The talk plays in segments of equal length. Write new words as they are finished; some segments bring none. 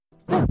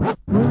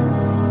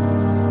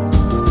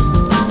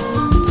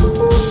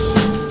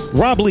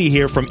Rob Lee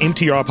here from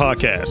MTR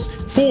Podcast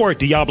for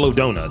Diablo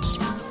Donuts.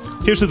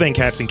 Here's the thing,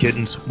 cats and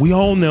kittens. We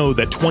all know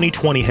that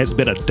 2020 has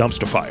been a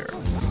dumpster fire.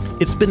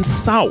 It's been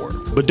sour,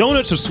 but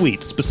donuts are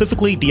sweet,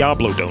 specifically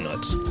Diablo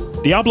Donuts.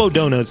 Diablo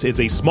Donuts is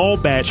a small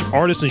batch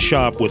artisan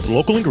shop with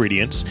local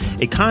ingredients,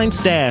 a kind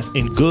staff,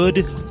 and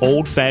good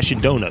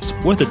old-fashioned donuts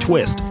with a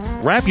twist.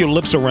 Wrap your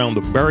lips around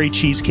the berry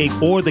cheesecake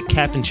or the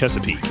Captain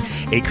Chesapeake,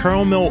 a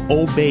caramel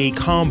Old Bay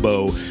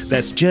combo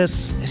it's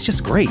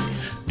just great.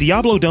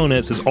 Diablo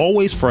Donuts is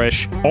always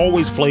fresh,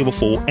 always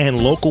flavorful,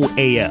 and local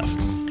AF.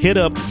 Hit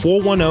up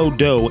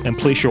 410-DOUGH and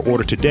place your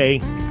order today.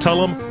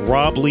 Tell them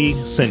Rob Lee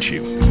sent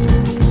you.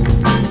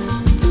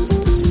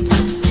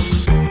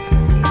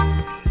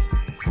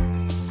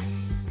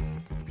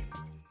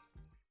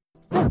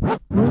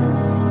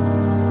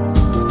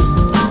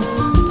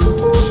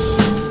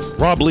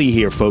 Rob Lee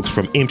here, folks,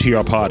 from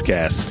MTR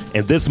Podcast,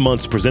 and this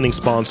month's presenting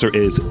sponsor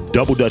is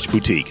Double Dutch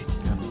Boutique.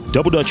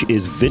 Double Dutch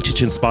is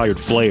vintage-inspired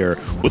flair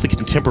with a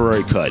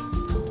contemporary cut.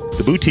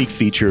 The boutique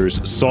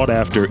features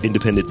sought-after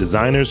independent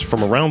designers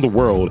from around the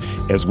world,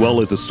 as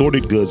well as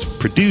assorted goods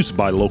produced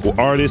by local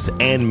artists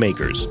and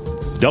makers.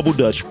 Double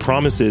Dutch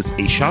promises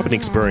a shopping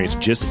experience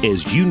just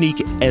as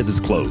unique as its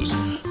clothes.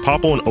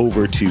 Pop on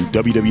over to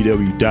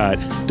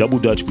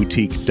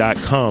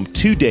www.doubledutchboutique.com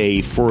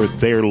today for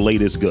their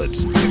latest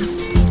goods.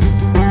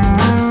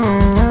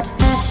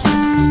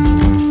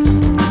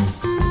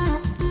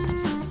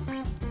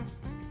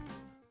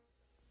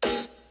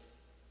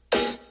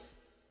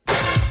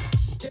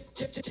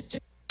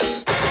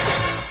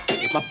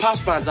 If my pops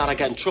finds out I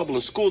got in trouble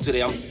in school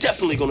today, I'm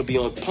definitely going to be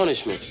on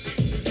punishment.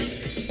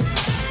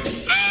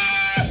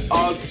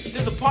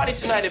 There's a party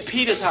tonight at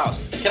Peter's house.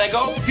 Can I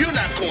go? You're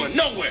not going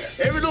nowhere.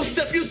 Every little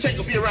step you take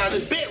will be around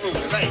this bedroom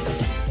tonight.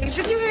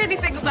 Did you hear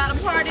anything about a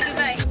party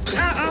tonight?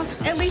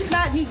 At least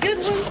not any good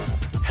ones.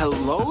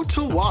 Hello,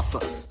 Tawatha.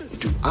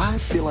 Do I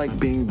feel like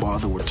being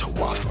bothered with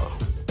Tawatha?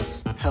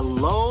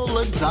 Hello,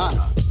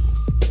 LaDonna.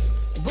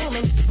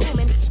 Booming,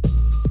 booming,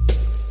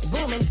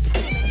 booming.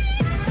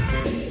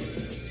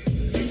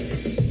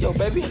 Yo,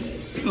 baby,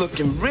 you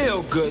looking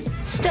real good.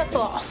 Step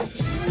off.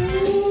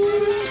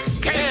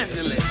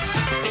 Scandalous.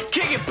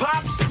 Kick it,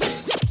 Pop.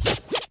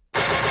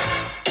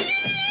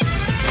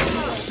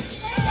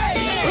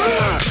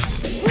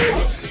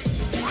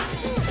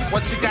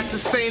 What you got to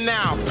say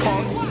now,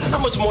 punk? How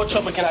much more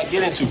trouble can I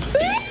get into?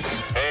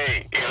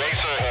 Hey,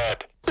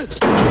 Eraserhead.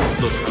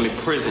 Look, I'm in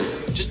prison.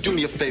 Just do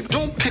me a favor.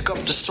 Don't pick up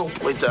the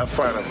soap. Wait till I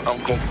find him.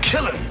 I'm gonna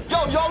kill him.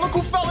 Yo, y'all look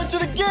who fell into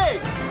the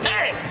gig.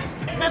 Hey,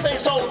 this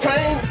ain't Soul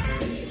Train.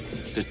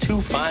 The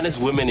two finest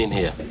women in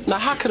here. Now,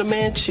 how could a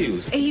man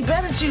choose? He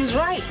better choose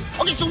right.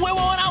 Okay, so where we're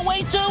on our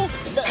way to?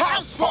 The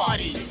house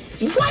party.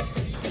 What?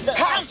 The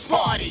house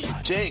party.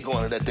 Jay ain't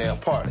going to that damn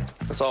party.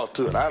 That's all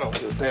to it. I don't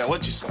give a damn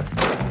what you say.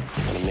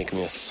 Gonna make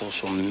me a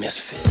social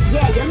misfit.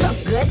 Yeah, you look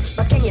good,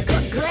 but can you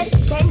cook good?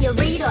 Can you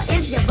read, or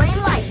is your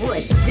brain like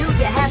wood? Do you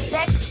have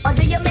sex, or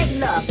do you make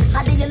love?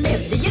 How do you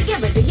live? Do you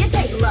give it? Do you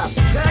take love?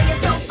 Girl, you're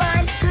so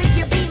fine, could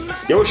you be mine?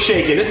 Yo,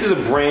 shaking. This is a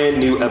brand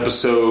new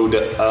episode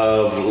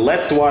of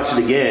Let's Watch It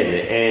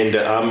Again, and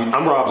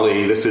I'm Rob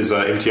Lee. This is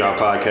MTR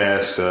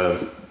Podcast.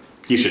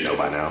 You should know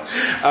by now.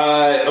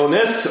 On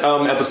this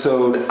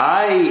episode,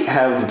 I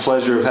have the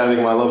pleasure of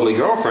having my lovely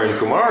girlfriend,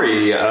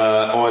 Kumari,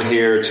 on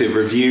here to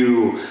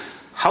review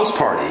House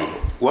Party.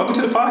 Welcome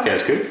to the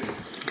podcast, Coop.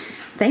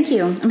 Thank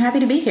you. I'm happy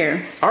to be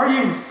here. Are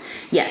you?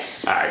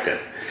 Yes. All right,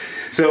 good.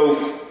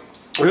 So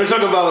we're going to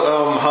talk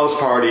about House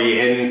Party,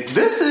 and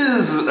this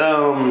is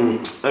a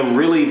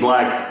really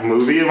black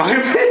movie, in my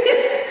opinion.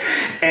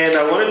 And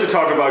I wanted to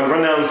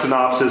run down the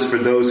synopsis for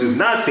those who've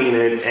not seen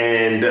it,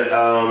 and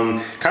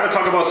kind of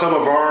talk about some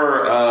of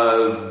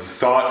our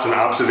thoughts and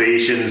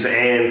observations,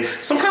 and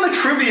some kind of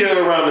trivia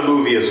around the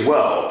movie as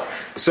well.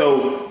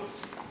 So,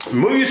 the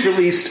movie was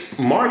released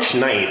March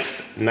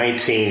 9th,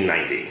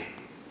 1990.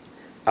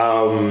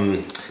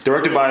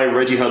 Directed by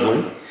Reggie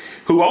Hudlin,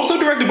 who also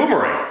directed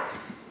Boomerang.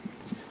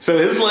 So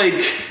his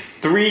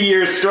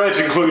 3-year stretch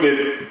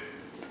included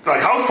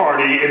House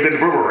Party and then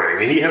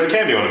Boomerang. And he has a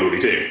cameo in the movie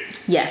too.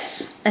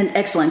 Yes, an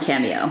excellent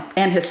cameo.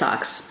 And his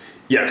socks.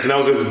 Yes, and that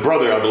was his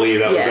brother, I believe,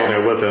 that was on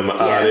there with him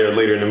there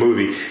later in the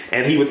movie.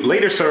 And he would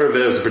later serve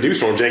as a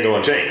producer on Django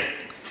Unchained.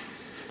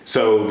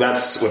 So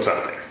that's what's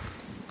out there.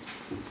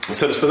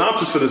 So the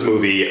synopsis for this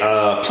movie,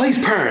 Play's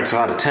parents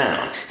are out of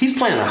town. He's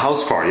planning a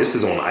house party. This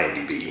is on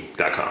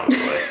IMDb.com.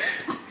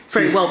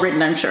 Very well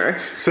written, I'm sure.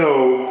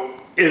 So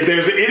if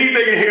there's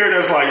anything in here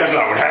that's that's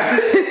not what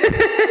happened,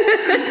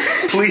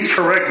 please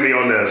correct me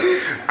on this.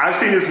 I've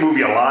seen this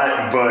movie a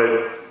lot,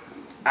 but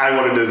I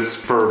wanted to,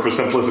 for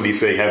simplicity's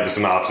sake, have the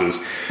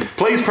synopsis.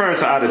 Play's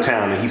parents are out of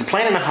town, and he's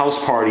planning a house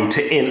party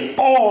to end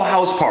all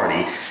house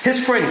party.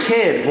 His friend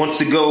Kid wants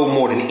to go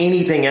more than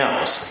anything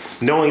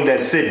else, knowing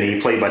that Sydney,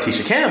 played by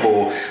Tisha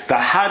Campbell, the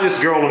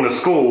hottest girl in the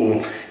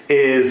school,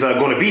 is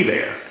going to be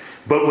there.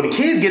 But when a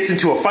kid gets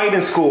into a fight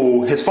in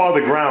school, his father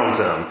grounds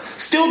him.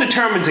 Still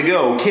determined to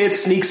go, kid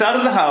sneaks out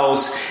of the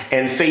house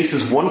and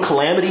faces one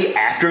calamity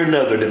after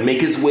another to make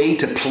his way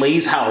to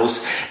Play's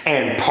house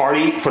and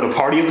party for the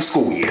party of the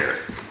school year.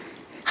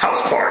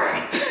 House party.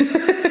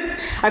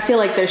 I feel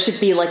like there should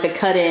be like a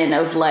cut-in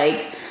of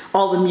like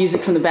all the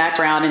music from the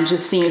background and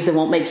just scenes that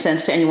won't make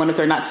sense to anyone if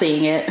they're not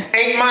seeing it.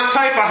 Ain't my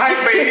type of hype,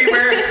 baby.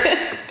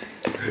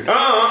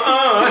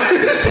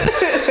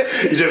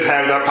 You just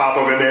have that pop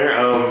up in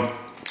there.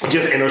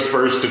 Just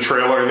intersperse the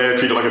trailer in there,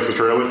 treat it like it's a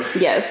trailer.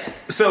 Yes.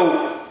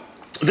 So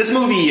this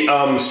movie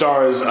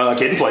stars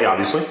Kid and Play,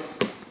 obviously.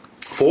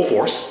 Full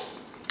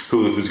Force,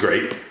 who's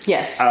great.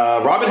 Yes.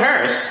 Robin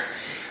Harris,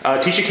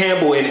 Tisha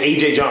Campbell, and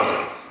A.J. Johnson.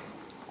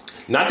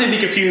 Not to be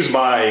confused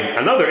by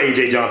another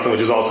A.J. Johnson,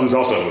 who's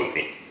also in the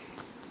movie.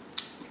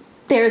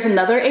 There's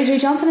another A.J.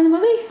 Johnson in the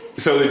movie?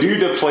 So the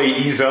dude that played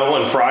Ezel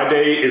on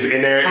Friday is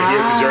in there, and he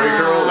has the Jerry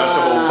curl. That's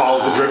the whole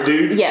Follow the Drip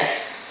dude.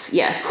 Yes.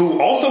 Who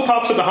also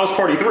pops up in House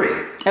Party 3.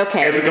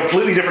 Okay. As a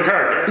completely different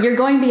character. You're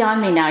going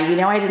beyond me now. You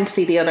know I didn't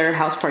see the other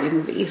House Party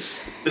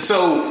movies.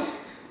 So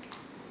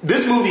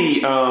this movie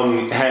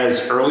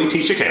has early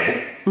Tisha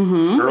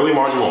Campbell, early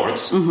Martin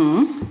Lawrence,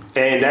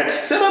 and that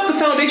set up the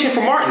foundation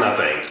for Martin, I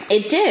think.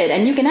 It did,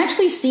 and you can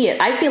actually see it.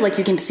 I feel like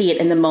you can see it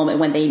in the moment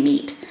when they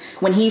meet.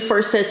 When he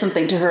first says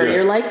something to her,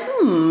 you're like,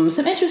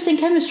 some interesting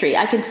chemistry.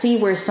 I can see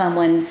where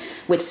someone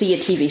would see a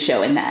TV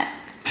show in that.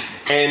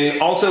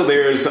 And also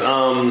there's, I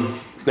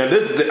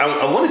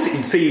want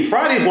to see,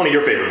 Friday's one of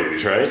your favorite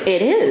movies, right?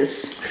 It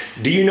is.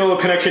 Do you know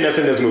a connection that's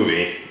in this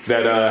movie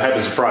that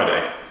happens on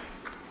Friday?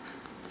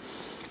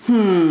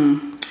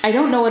 I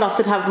don't know it off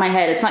the top of my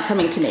head. It's not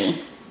coming to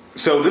me.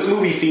 So this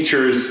movie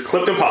features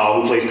Clifton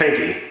Powell, who plays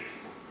Pinky.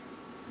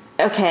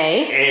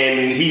 Okay.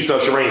 And he's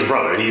Shireen's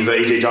brother. He's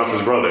A.J.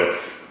 Johnson's brother.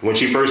 When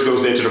she first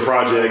goes into the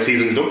projects,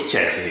 he's in the don't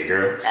chance in here,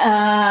 girl.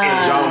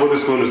 And John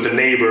Witherspoon is the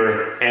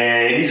neighbor,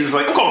 and he's just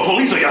like, I'm calling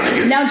police on y'all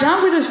niggas. Now,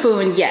 John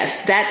Witherspoon,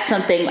 yes, that's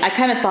something. I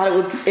kind of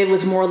thought it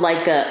was more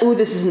like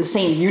this is in the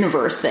same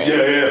universe thing.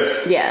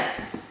 Yeah.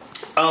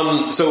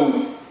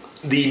 So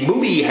the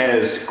movie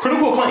has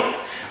critical acclaim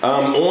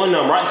on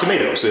Rotten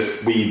Tomatoes,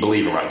 if we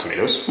believe in Rotten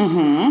Tomatoes.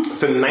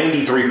 It's a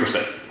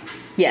 93%.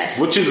 Yes.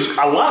 Which is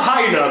a lot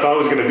higher than I thought it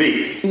was going to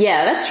be.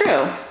 Yeah, that's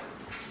true.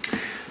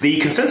 The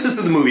consensus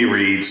of the movie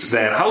reads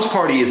that House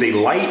Party is a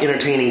light,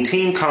 entertaining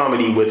teen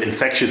comedy with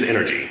infectious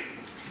energy.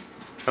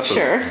 That's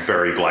a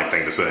very black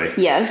thing to say.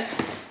 Yes.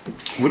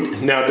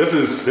 Now, this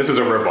is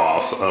a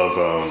ripoff of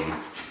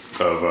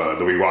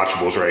the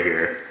Rewatchables right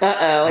here.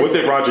 Uh-oh. What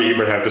did Roger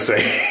Ebert have to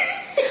say?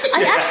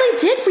 I actually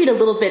did read a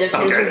little bit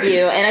of his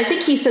review, and I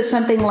think he says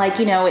something like,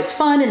 it's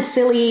fun and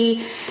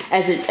silly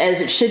as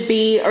it should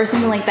be, or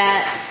something like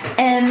that.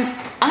 And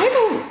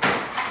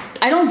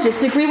I don't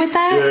disagree with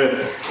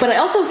that, but I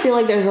also feel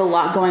like there's a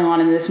lot going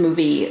on in this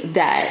movie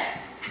that,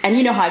 and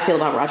you know how I feel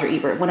about Roger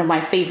Ebert, one of my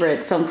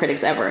favorite film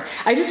critics ever.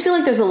 I just feel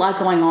like there's a lot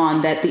going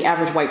on that the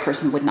average white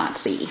person would not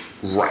see.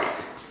 Right.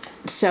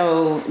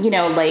 So,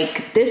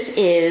 this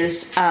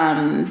is,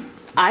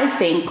 I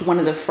think, one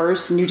of the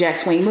first New Jack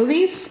Swing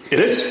movies. It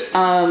is.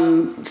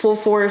 Full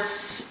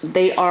Force,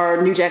 they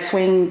are New Jack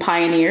Swing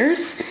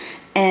pioneers.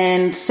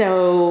 And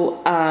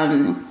so,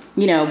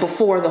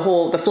 before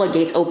the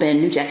floodgates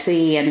open, New Jack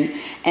City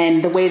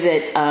and the way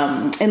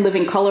that In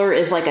Living Color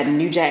is like a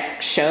New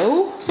Jack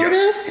show, sort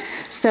of.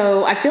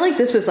 So I feel like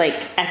this was like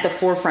at the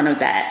forefront of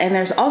that. And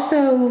there's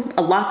also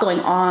a lot going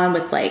on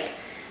with like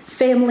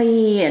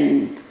family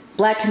and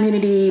black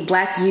community,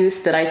 black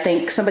youth that I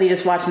think somebody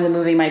just watching the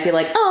movie might be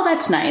like, oh,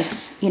 that's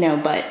nice, but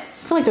I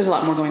feel like there's a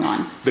lot more going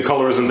on. The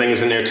colorism thing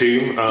is in there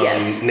too.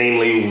 Yes.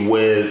 Namely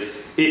with...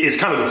 It's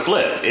kind of the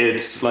flip.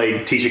 It's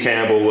like Tisha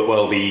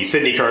Campbell, the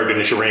Sydney character and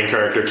the Shireen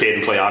character, Kid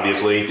and Play,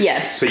 obviously.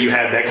 Yes. So you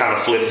have that kind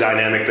of flip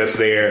dynamic that's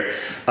there.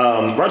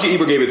 Roger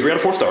Ebert gave it 3 out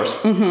of 4 stars.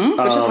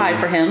 Which is high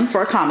for him,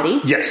 for a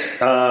comedy.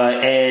 Yes.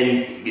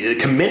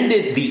 And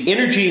commended the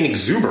energy and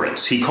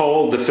exuberance. He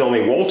called the film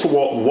a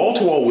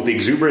wall-to-wall with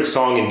exuberant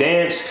song and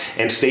dance,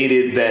 and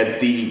stated that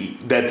the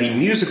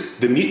music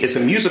is a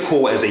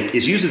musical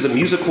is used as a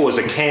musical as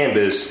a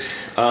canvas.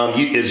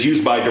 Is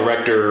used by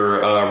director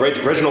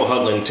Reginald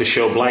Hudlin to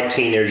show black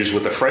teenagers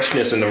with the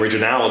freshness and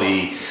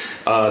originality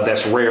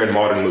that's rare in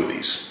modern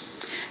movies.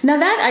 Now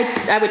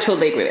that I would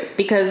totally agree with,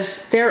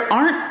 because there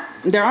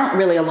aren't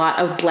really a lot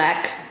of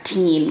black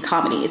teen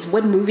comedies.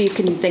 What movies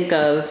can you think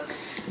of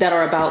that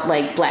are about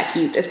like black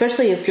youth,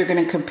 especially if you're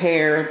going to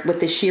compare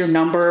with the sheer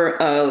number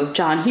of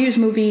John Hughes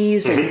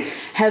movies and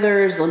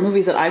Heathers, the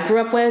movies that I grew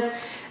up with?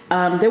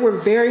 There were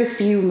very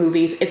few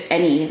movies, if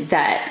any,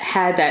 that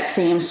had that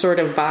same sort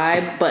of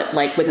vibe, but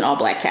like with an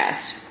all-black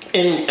cast.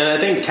 And I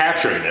think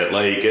capturing it,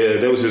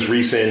 there was this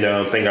recent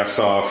thing I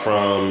saw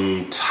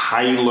from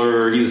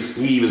Tyler. He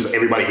was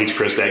Everybody Hates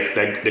Chris,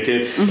 the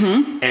kid,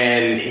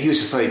 and he was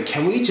just like,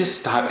 "Can we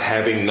just stop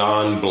having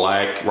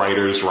non-black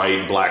writers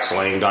write black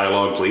slang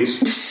dialogue,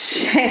 please?"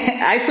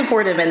 I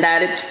support him in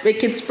that. It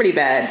gets pretty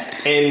bad.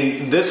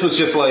 And this was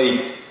just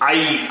like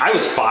I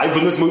was 5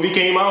 when this movie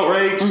came out,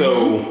 right?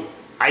 So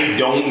I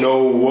don't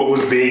know what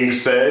was being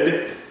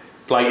said,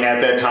 like,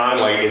 at that time,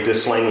 like, if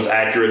this slang was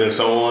accurate and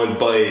so on,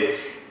 but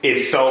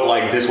it felt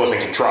like this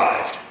wasn't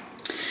contrived.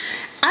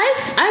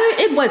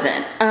 It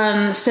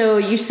wasn't. So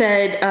you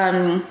said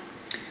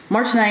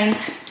March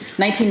 9th,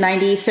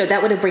 1990, so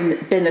that would have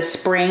been the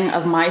spring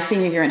of my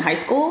senior year in high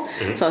school.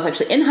 Mm-hmm. So I was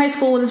actually in high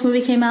school when this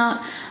movie came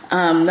out.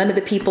 None of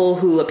the people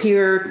who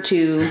appear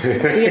to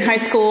be in high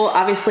school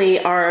obviously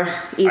are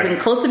even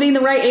close to being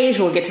the right age.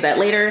 We'll get to that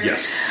later.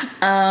 Yes.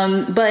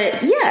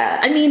 But yeah,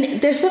 I mean,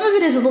 there's some of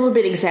it is a little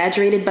bit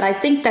exaggerated, but I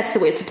think that's the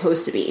way it's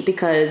supposed to be,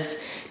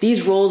 because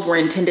these roles were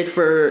intended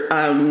for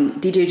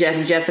DJ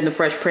Jazzy Jeff and the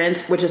Fresh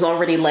Prince, which is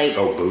already like,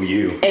 oh, boo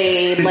you,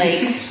 a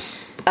like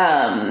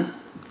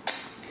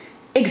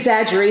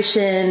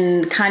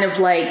exaggeration, kind of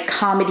like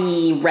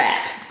comedy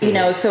rap. You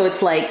know, so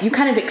it's like, you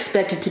kind of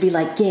expect it to be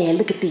like, yeah,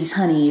 look at these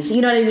honeys. You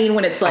know what I mean?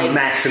 When it's like, I'm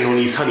maxing on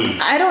these honeys.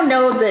 I don't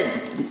know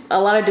that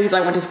a lot of dudes I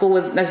went to school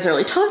with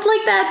necessarily talked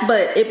like that,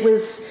 but it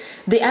was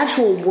the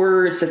actual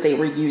words that they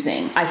were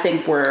using, I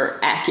think, were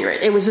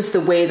accurate. It was just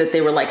the way that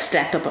they were like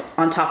stacked up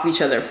on top of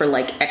each other for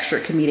like extra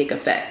comedic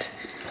effect.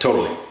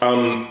 Totally.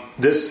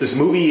 This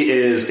movie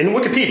is in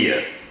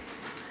Wikipedia.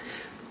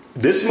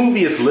 This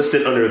movie is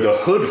listed under the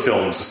Hood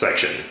Films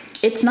section.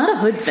 It's not a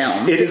hood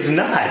film. It is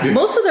not.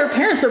 Most of their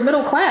parents are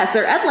middle class.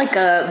 They're at like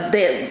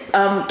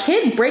the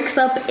kid breaks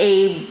up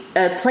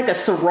it's like a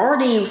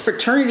sorority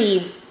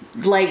fraternity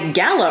like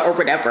gala or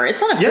whatever. It's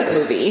not a hood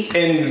movie.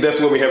 And that's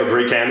where we have a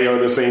great cameo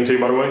in this scene too,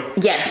 by the way.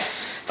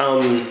 Yes.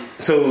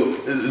 So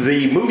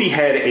the movie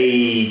had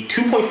a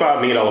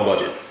 $2.5 million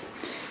budget.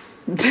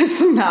 This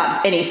is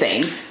not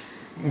anything.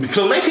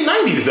 So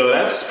 1990s though,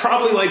 that's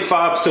probably like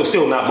five, so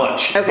still not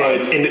much. Okay.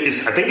 But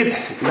I think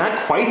it's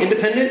not quite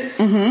independent.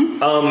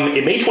 Mm-hmm.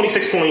 It made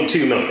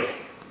 26.2 million.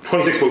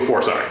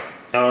 26.4,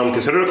 sorry.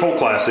 Considered a cult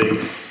classic.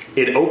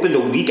 It opened a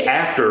week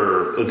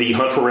after The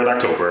Hunt for Red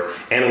October,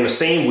 and on the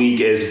same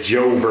week as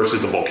Joe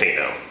versus the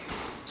Volcano.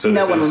 So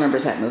no one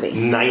remembers that movie.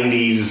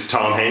 90s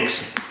Tom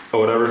Hanks or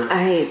whatever.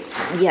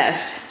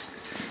 Yes.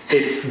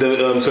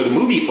 So the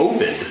movie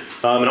opened.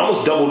 It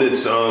almost doubled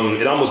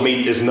it almost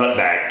made its nut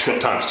back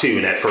times 2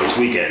 in that first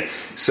weekend.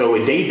 So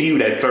it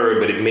debuted at third,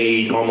 but it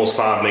made almost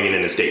 $5 million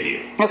in its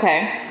debut.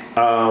 Okay.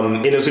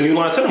 And it was a New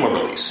Line Cinema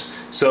release.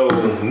 So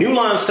New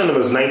Line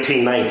Cinema's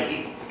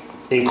 1990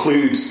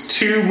 includes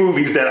 2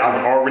 movies that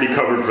I've already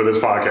covered for this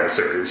podcast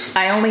series.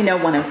 I only know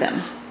one of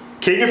them.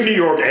 King of New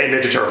York and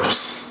Ninja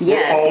Turtles.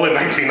 Yeah. Were all in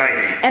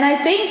 1990. And I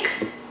think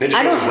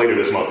Ninja Turtles later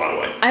this month, by the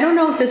way. I don't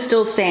know if this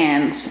still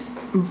stands,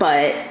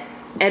 but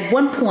at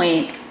one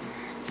point,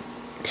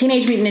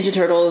 Teenage Mutant Ninja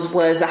Turtles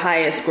was the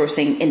highest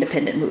grossing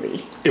independent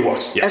movie. It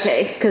was, yes.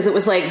 Okay, because it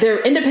was like, their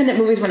independent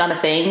movies were not a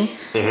thing.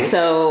 Mm-hmm.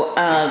 So,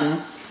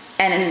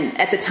 and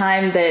at the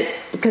time that,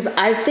 because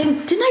I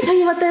think, didn't I tell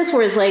you about this?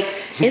 Where it's like,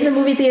 in the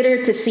movie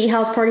theater to see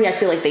House Party, I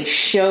feel like they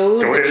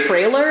showed the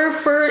trailer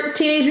for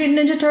Teenage Mutant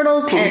Ninja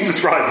Turtles. Please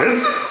describe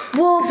this.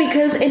 Well,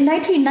 because in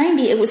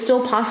 1990, it was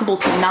still possible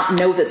to not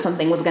know that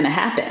something was going to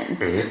happen.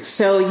 Mm-hmm.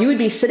 So you would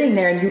be sitting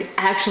there and you'd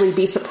actually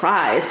be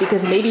surprised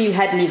because maybe you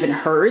hadn't even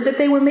heard that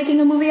they were making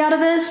a movie out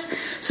of this.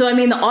 So, I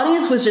mean, the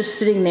audience was just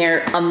sitting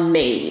there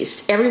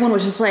amazed. Everyone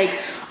was just like,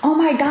 oh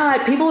my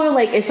God, people are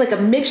like, it's like a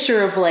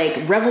mixture of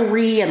like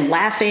revelry and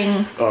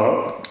laughing.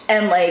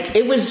 And like,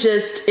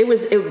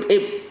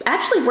 it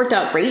actually worked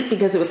out great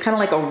because it was kind of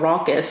like a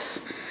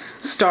raucous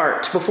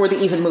start before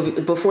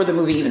the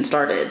movie even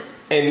started.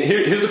 And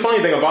here's the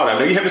funny thing about it. I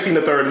know you haven't seen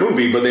the third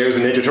movie, but there's a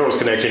Ninja Turtles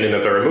connection in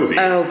the third movie.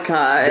 Oh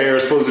God!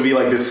 There's supposed to be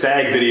like this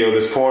stag video,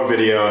 this porn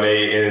video,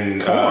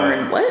 and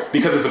porn. What?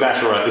 Because it's a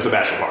bachelor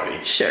party.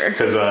 Sure.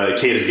 Because a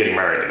kid is getting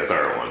married in the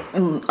third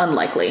one.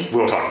 Unlikely.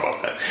 We'll talk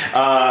about that.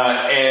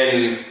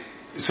 And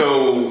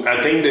so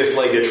I think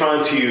they're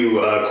trying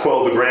to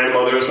quell the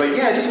grandmother. It's like,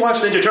 yeah, just watch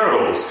Ninja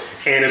Turtles,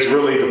 and it's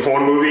really the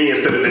porn movie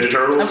instead of Ninja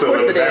Turtles. Of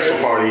course so at the bachelor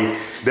party,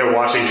 they're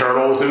watching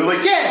Turtles, and it's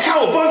like, yeah,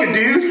 cowabunga,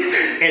 dude.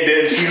 And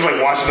then she's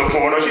like watching the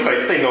porno. She's like,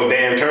 this ain't no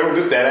damn turtle,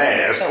 this that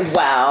ass.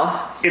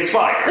 Wow, it's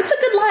fire. That's a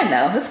good line,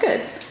 though. That's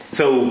good.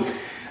 So,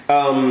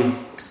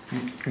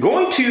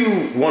 going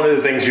to one of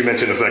the things you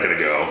mentioned a second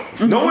ago,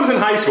 mm-hmm. No one's in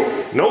high school.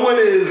 No one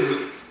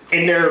is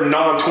in their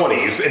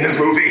non-20s in this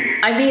movie.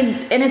 I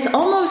mean, and it's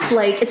almost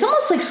like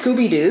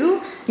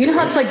Scooby-Doo. You know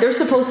how it's like they're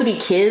supposed to be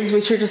kids,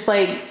 which you're just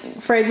like,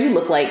 Fred, you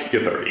look like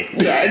you're 30.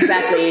 Yeah,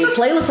 exactly.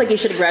 Play looks like you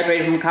should have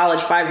graduated from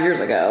college 5 years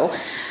ago.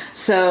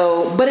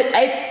 So, but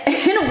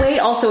in a way,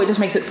 also, it just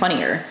makes it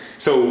funnier.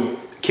 So,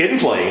 Kid and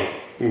Play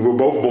were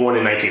both born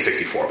in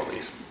 1964, I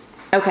believe.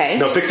 Okay.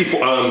 No,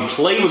 64.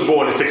 Play was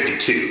born in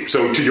 62.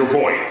 So, to your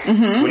point,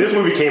 mm-hmm. When this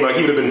movie came out,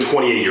 he would have been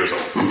 28 years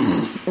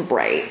old.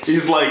 Right.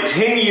 He's like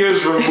 10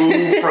 years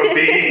removed from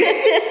being.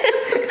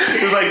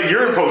 It's like,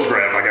 you're in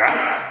post-grad, my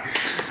guy.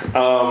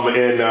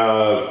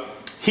 And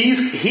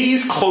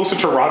he's closer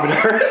to Robin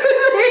Harris.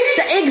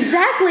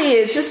 Exactly.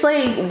 It's just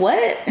like,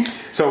 what?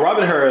 So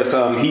Robin Harris,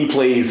 he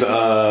plays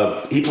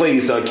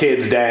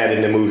Kid's dad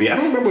in the movie. I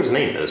don't remember what his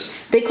name is.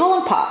 They call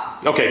him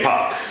Pop. Okay,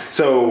 Pop.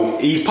 So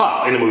he's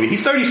Pop in the movie.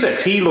 He's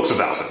 36. He looks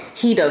 1,000.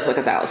 He does look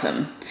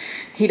 1,000.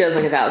 He does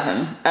look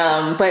 1,000.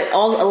 But a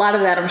lot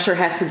of that I'm sure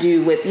has to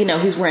do with,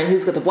 he's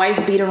got the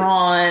wife beater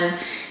on.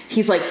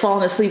 He's like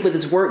falling asleep with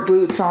his work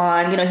boots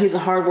on. He's a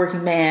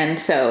hardworking man.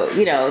 So,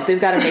 they've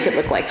got to make it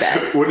look like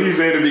that. What did he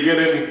say at the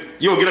beginning?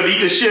 You don't get up to eat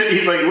this shit?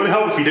 He's like, what the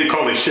hell if he didn't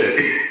call it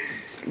shit?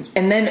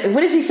 And then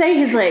what does he say?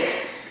 He's like,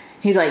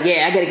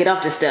 yeah, I got to get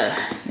off this stuff.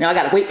 I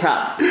got a weight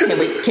problem.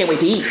 Can't wait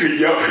to eat.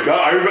 Yo,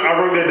 I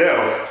wrote that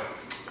down.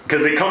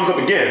 Because it comes up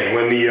again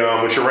when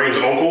Shireen's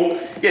uncle,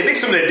 make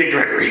some of that Dick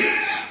Gregory.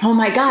 Oh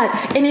my God.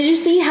 And did you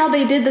see how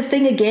they did the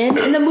thing again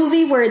in the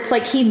movie where it's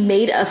like he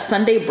made a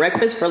Sunday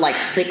breakfast for like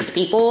 6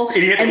 people?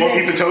 And he had one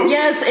piece of toast?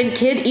 Yes, and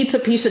kid eats a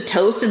piece of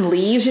toast and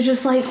leaves. You're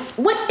just like,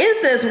 what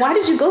is this? Why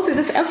did you go through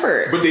this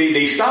effort? But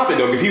they stopped it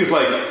though, because he was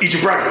like, eat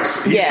your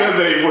breakfast. He says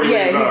that before he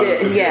leaves out.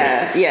 He did.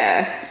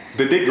 Yeah.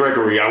 The Dick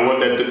Gregory, I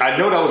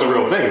know that was a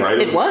real thing, right?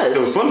 It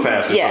was Slim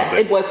Fast or something. Yeah,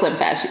 it was Slim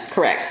Fast,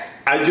 correct.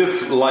 I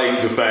just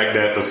like the fact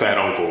that the fat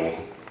uncle,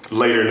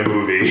 later in the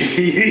movie,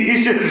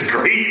 he's just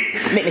great.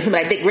 Make me some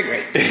of that Dick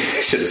Gregory.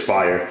 Shit is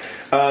fire.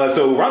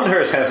 So Robin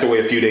Harris passed away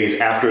a few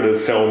days after the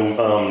film,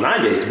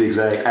 9 days to be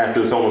exact,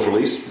 after the film was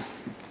released.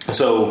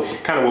 So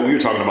kind of what we were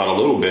talking about a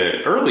little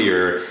bit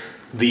earlier,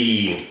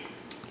 the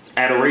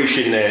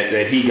adoration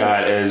that he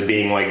got as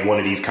being like one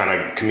of these kind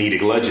of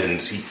comedic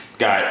legends, he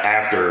got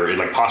after,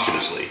 like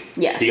posthumously.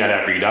 Yes. He got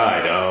after he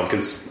died,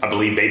 because I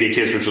believe Baby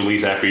Kiss was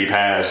released after he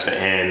passed,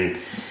 and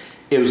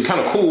it was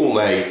kind of cool,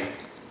 like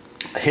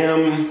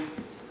him,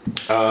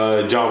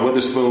 John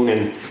Witherspoon,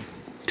 and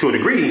to a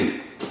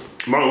degree,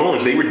 Martin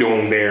Lawrence, they were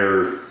doing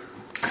their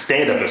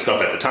stand-up and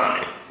stuff at the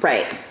time.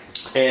 Right.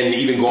 And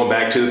even going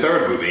back to the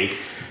third movie,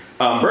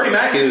 Bernie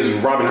Mac is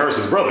Robin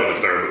Harris's brother in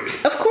the third movie.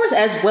 Of course,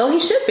 as well he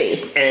should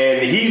be.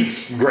 And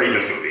he's great in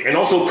this movie. And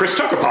also Chris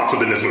Tucker pops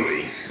up in this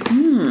movie.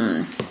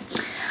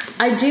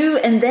 I do,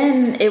 and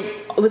then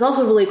it was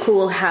also really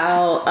cool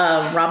how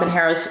Robin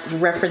Harris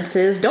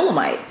references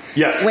Dolomite.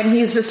 Yes. When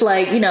he's just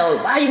like,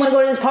 why do you want to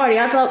go to this party?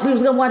 I thought we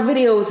was going to watch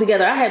videos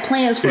together. I had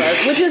plans for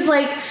us, which is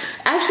like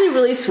actually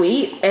really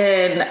sweet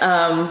and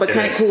but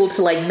kind of cool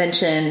to like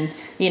mention,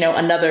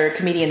 another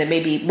comedian that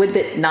maybe with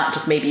it, not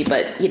just maybe,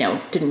 but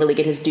didn't really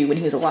get his due when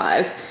he was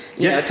alive,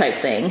 you know, type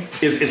thing.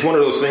 It's one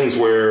of those things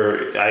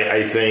where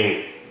I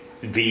think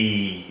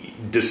the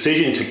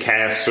decision to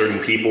cast certain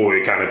people,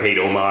 it kind of paid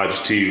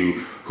homage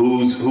to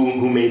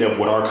who made up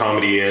what our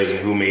comedy is and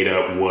who made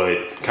up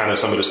what kind of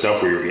some of the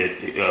stuff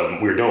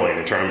we're doing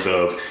in terms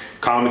of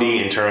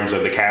comedy, in terms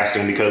of the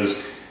casting,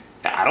 because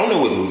I don't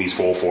know what movies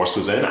Full Force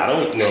was in. I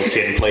don't know if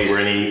Kid and Play were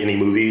in any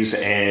movies,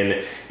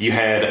 and you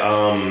had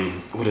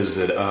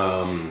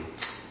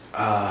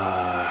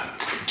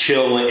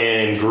Chill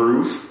and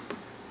Groove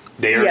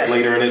there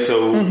later in it,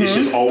 so it's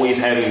just always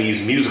having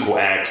these musical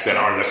acts that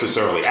aren't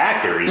necessarily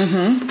actors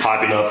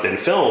popping up in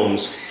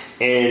films.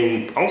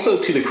 And also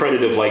to the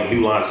credit of like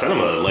New Line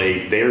Cinema,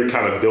 like they're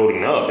kind of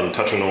building up and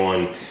touching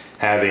on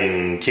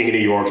having King of New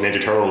York and Ninja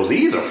Turtles.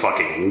 These are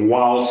fucking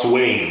wild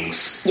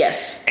swings.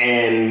 Yes.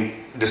 And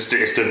it's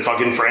the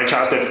fucking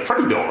franchise that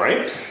Freddie built,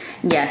 right?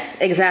 Yes,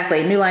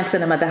 exactly. New Line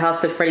Cinema, the house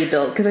that Freddie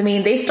built. Because, I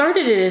mean, they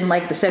started it in,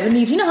 like, the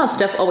 70s. You know how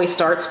stuff always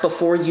starts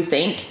before you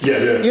think?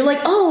 Yeah. You're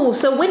like, oh,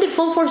 so when did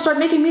Full Force start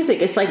making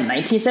music? It's like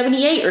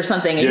 1978 or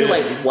something. And you're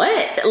like,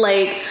 what?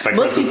 Like, it's like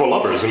Friends Before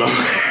Lovers,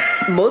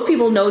 Most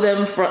people know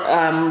them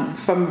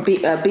from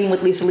being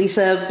with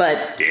Lisa, but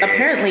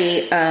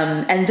apparently,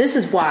 and this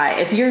is why,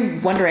 if you're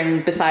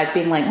wondering, besides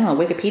being like, oh,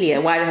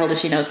 Wikipedia, why the hell does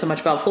she know so much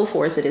about Full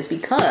Force? It is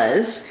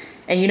because,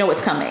 and you know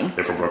what's coming.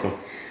 They're from Brooklyn.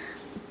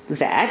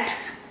 That.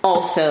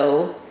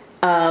 Also,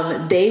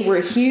 they were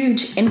a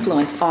huge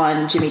influence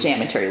on Jimmy Jam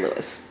and Terry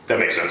Lewis. That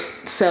makes sense.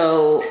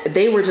 So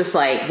they were just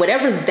like,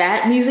 whatever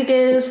that music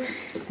is,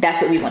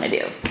 that's what we want to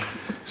do.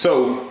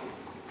 So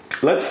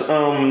let's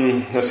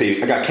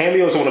see. I got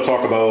cameos I want to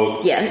talk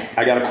about. Yeah.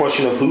 I got a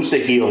question of who's the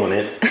heel in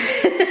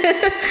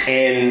it.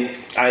 And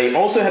I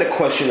also had a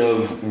question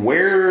of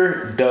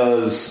where's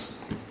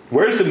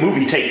the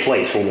movie take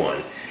place, for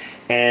one.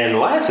 And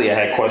lastly, I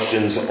had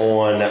questions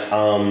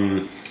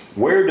on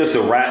where does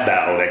the rap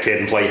battle that Kid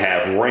and Play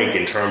have rank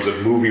in terms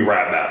of movie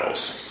rap battles?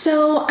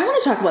 So I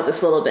want to talk about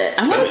this a little bit.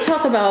 I want to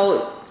talk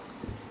about,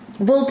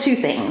 two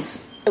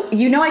things.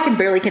 I can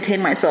barely contain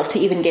myself to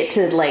even get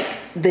to like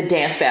the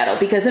dance battle,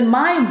 because in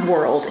my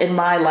world, in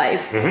my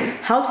life,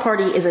 House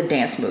Party is a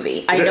dance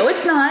movie. I know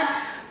it's not,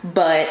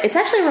 but it's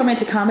actually a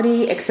romantic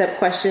comedy, except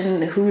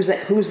question who's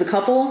the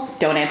couple?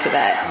 Don't answer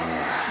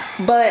that.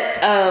 But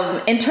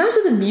in terms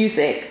of the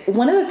music,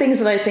 one of the things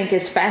that I think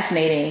is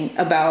fascinating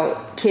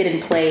about Kid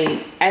and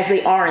Play, as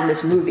they are in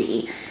this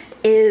movie,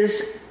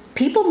 is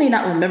people may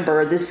not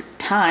remember this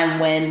time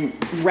when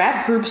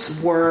rap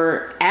groups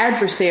were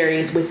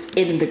adversaries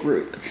within the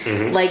group.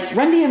 Like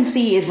Run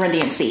DMC is Run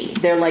DMC.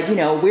 They're like,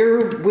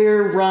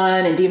 we're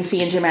Run and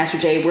DMC and Jam Master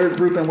Jay. We're a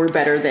group and we're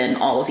better than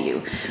all of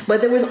you. But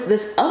there was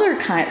this other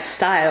kind of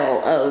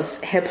style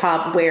of hip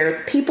hop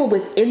where people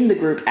within the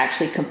group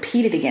actually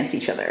competed against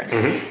each other,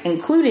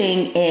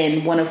 including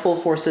in one of Full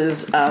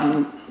Force's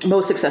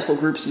most successful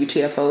groups,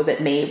 UTFO,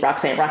 that made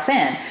Roxanne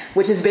Roxanne,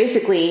 which is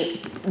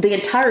basically the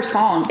entire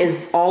song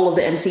is all of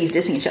the MCs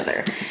dissing each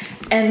other.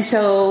 And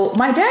so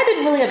my dad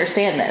didn't really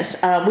understand this.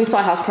 We saw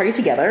a house party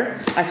together.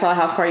 I saw a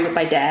house party with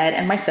my dad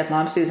and my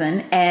stepmom,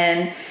 Susan,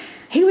 and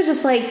he was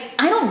just like,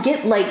 I don't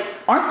get, like,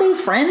 aren't they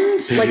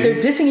friends? Like,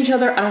 they're dissing each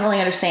other. I don't really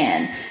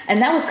understand.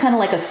 And that was kind of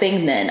like a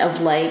thing then of,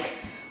 like,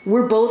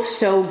 we're both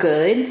so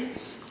good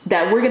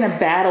that we're going to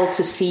battle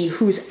to see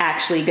who's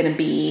actually going to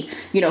be,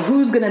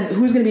 who's going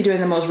to be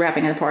doing the most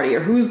rapping at the party, or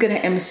who's going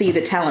to MC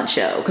the talent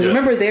show. Because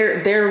remember,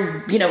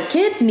 their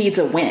kid needs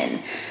a win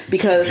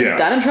because he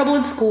got in trouble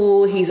at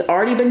school. He's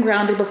already been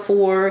grounded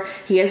before.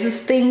 He has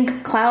this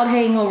cloud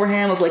hanging over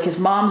him of, like, his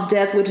mom's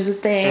death, which is a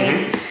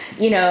thing,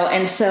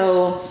 and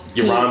so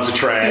your mom's a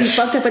trash. He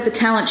fucked up at the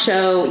talent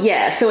show.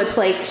 Yeah. So it's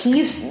like, he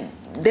has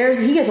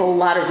a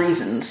lot of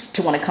reasons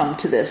to want to come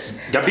to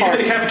this. Got beat up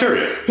in the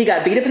cafeteria. He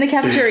got beat up in the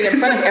cafeteria in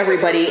front of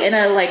everybody in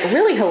a, like,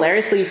 really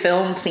hilariously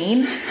filmed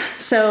scene.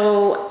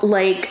 So,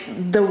 like,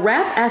 the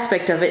rap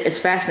aspect of it is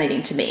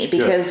fascinating to me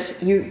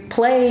because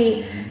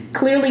Play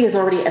clearly has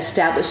already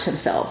established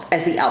himself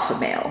as the alpha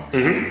male.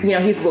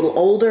 He's a little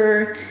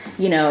older.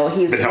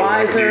 He's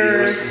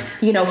wiser.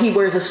 He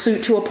wears a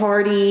suit to a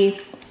party.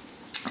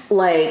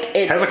 Like,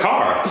 he has a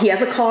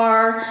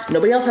car.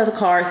 Nobody else has a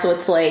car. So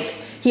it's like,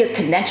 he has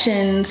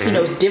connections. He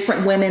knows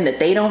different women that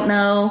they don't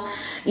know.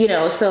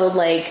 So,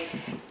 like,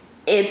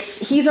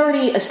 he's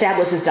already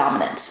established his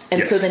dominance.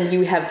 And so then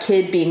you have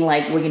Kid being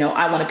like, well,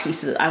 I want a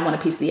piece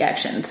of the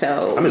action.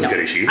 So I'm as good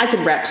as you. I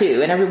can rap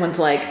too. And everyone's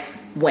like,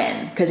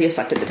 when? Because he has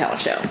sucked at the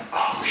talent show.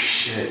 Oh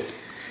shit.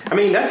 I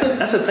mean, that's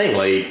a thing.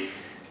 Like,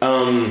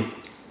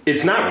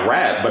 it's not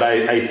rap, but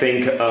I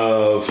think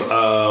of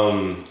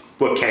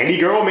Candy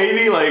Girl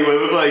maybe, like,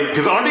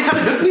 because aren't they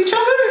kind of dissing each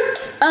other?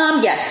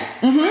 Yes.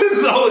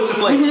 So it's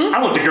just like,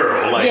 I want the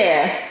girl. Like,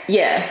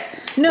 yeah.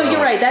 No,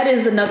 you're right. That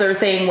is another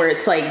thing where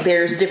it's like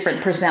there's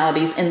different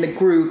personalities in the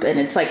group, and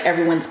it's like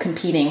everyone's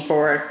competing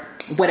for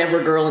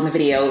whatever girl in the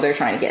video they're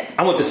trying to get.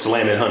 I want the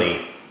Slammin'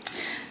 Honey.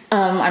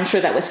 I'm sure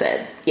that was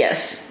said.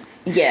 Yes.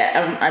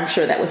 Yeah, I'm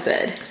sure that was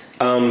said.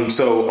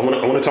 So I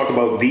want to talk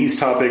about these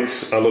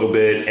topics a little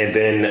bit, and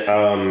then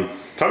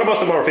talk about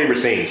some of our favorite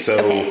scenes. So,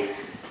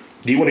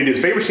 do you want to do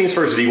the favorite scenes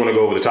first, or do you want to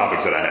go over the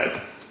topics that I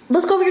had?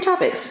 Let's go over your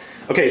topics.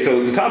 Okay,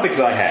 so the topics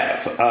I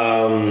have,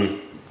 I'm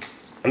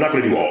not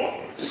going to do all of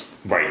them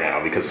right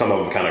now because some of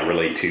them kind of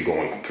relate to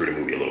going through the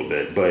movie a little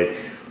bit. But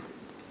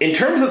in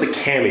terms of the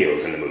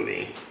cameos in the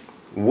movie,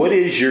 what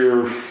is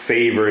your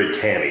favorite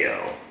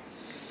cameo?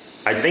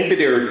 I think that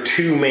there are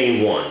two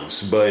main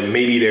ones, but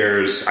maybe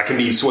I can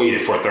be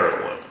swayed for a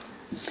third one.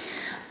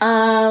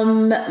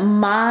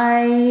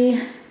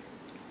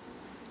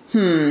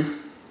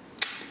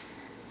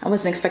 I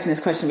wasn't expecting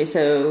this question to be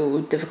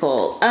so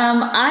difficult.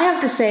 I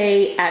have to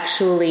say,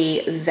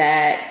 actually,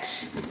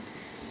 that...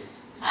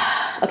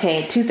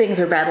 Okay, two things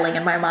are battling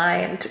in my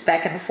mind,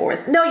 back and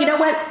forth. No, you know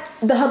what?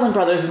 The Hudlin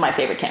Brothers is my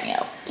favorite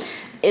cameo.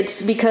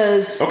 It's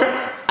because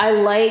I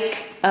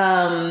like...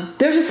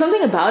 there's just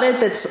something about it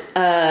that's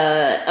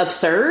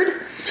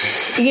absurd.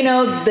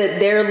 That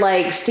they're,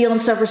 like,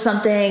 stealing stuff or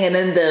something, and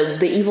then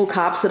the evil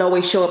cops that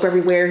always show up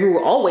everywhere,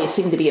 who always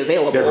seem to be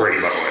available. They're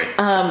great, by the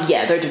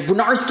way. They're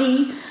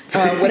Bernarski.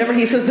 Whatever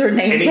he says their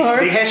names are.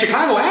 They have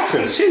Chicago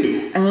accents,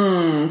 too.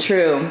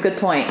 True. Good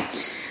point.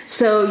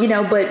 So,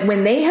 but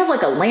when they have,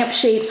 like, a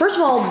lampshade... First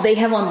of all, they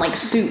have on, like,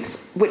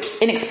 suits, which,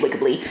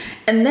 inexplicably.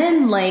 And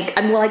then, like...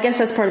 I guess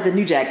that's part of the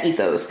New Jack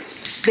ethos.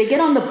 They get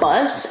on the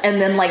bus,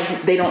 and then,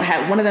 like, they don't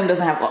have... One of them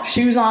doesn't have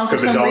shoes on for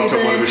some reason.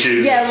 Took one of the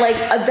shoes. Yeah, like,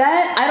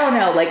 that... I don't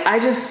know. Like, I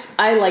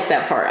like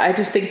that part. I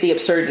just think the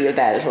absurdity of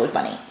that is really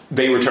funny.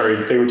 They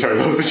returned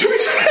those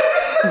situations.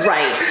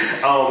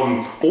 Right.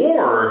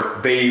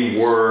 Or they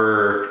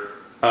were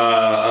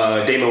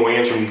Damon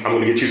Wayans from I'm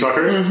Gonna Get You,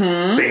 Sucker.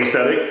 Same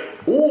aesthetic.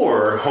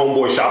 Or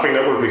Homeboy Shopping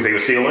Network because they were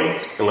stealing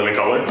in Living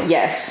Color.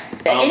 Yes.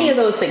 Any of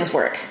those things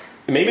work.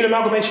 Maybe an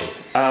amalgamation.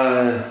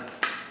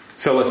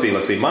 So let's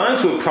see.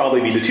 Mine would probably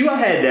be the two I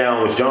had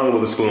down was John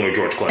Witherspoon or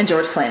George Clinton. And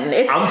George Clinton.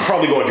 I'm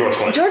probably going George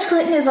Clinton. George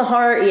Clinton is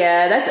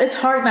it's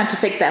hard not to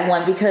pick that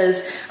one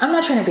because I'm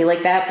not trying to be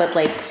like that, but,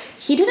 like,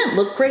 he didn't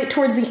look great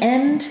towards the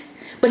end.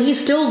 But he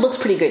still looks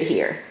pretty good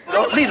here.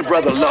 Don't leave the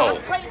brother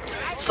alone.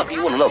 Something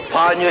you want a little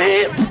pie in your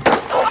head?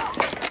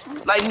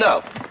 Lighten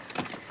up.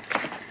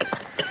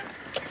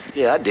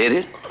 Yeah, I did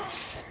it.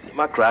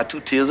 I cried 2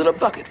 tears in a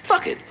bucket.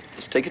 Fuck it.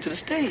 Let's take it to the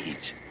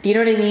stage. Do you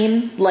know what I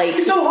mean? Like,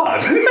 he's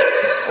alive.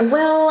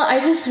 Well, I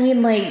just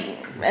mean, like,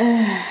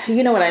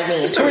 you know what I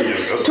mean.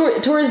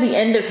 Towards the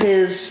end of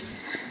his,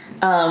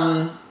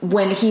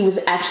 when he was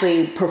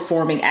actually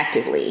performing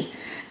actively.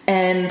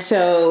 And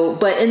so,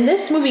 but in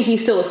this movie, he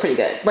still looks pretty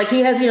good. Like,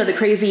 he has, the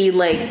crazy,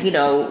 like,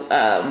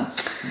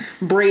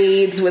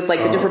 braids with,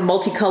 like, the different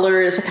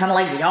multicolors, kind of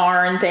like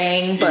yarn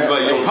thing. But, he's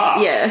like, yo,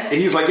 Pops. Yeah. And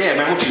he's like, yeah,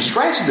 man, I want you to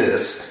scratch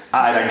this.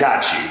 I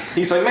got you.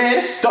 He's like, man,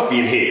 it's stuffy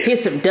in here.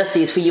 Here's some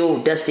dusties for you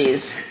old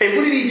dusties. And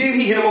what did he do?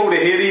 He hit him over the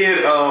head. He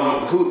hit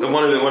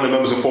one of the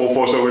members of Full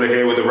Force over the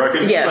head with the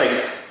record. Yes. He's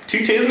like,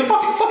 2 tens in a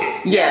bucket. Fuck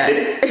it. Yeah.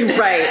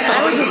 Right.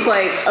 I was just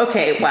like,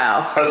 okay,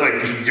 wow. I was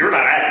like, you're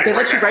not acting. They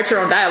let you write your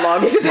own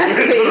dialogue.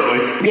 Exactly.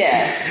 Literally.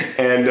 Yeah.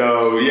 And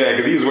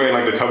because he was wearing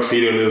like the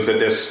tuxedo and it was at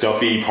this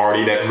stuffy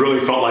party that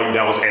really felt like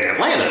that was in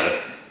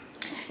Atlanta.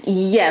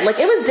 Yeah, like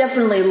it was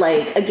definitely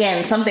like,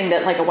 again, something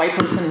that like a white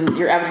person,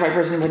 your average white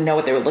person would know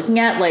what they were looking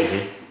at. Like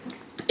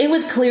it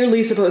was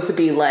clearly supposed to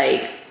be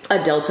like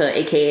a Delta,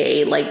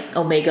 aka like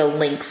Omega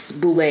Lynx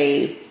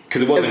Boule.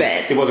 Because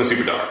it wasn't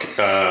super dark.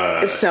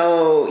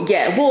 So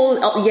yeah,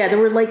 well, yeah, there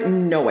were like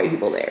no white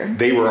people there.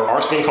 They were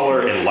our skin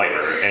color and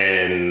lighter,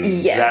 and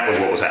that was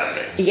what was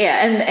happening.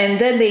 Yeah, and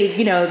then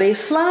they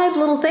slide a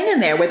little thing in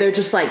there where they're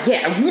just like,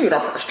 yeah, we need to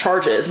press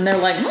charges, and they're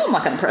like, no, I'm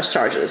not going to press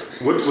charges.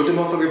 What did the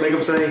motherfucker make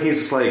him say? He's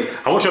just like,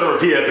 I want you to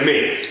repeat after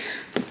me.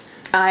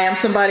 I am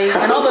somebody,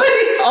 and all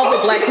the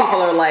black people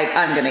are like,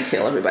 I'm gonna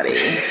kill everybody.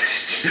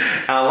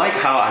 I like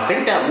how I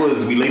think that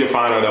was. We later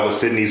find out that was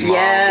Sydney's mom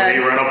when they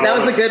ran up. That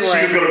was a good one.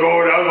 She was gonna go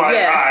over there. I was like, all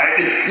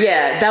right.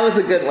 Yeah, that was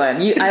a good one.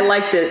 I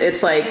liked it.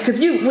 It's like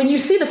because when you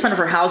see the front of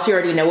her house, you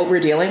already know what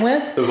we're dealing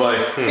with. It's like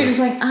you're just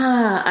like,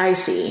 I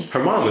see.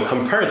 Her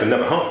parents are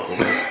never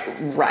home.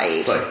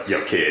 Right. It's like,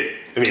 yo, kid.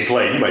 I mean,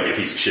 Clay, you might be a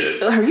piece of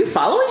shit. Are you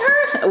following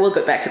her? We'll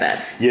get back to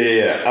that.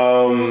 Yeah.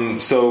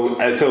 So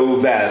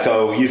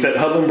you said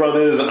Hudlin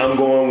Brothers. I'm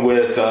going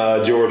with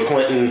George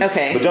Clinton.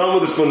 Okay. But John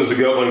Witherspoon is a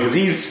good one because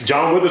he's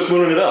John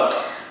Witherspooning it up.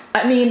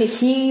 I mean,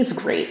 he's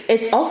great.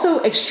 It's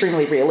also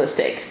extremely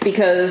realistic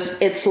because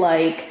it's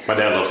like my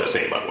dad loves that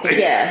scene, by the way.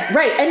 Yeah,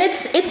 right. And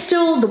it's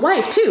still the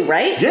wife too,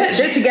 right? Yeah,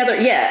 they're together.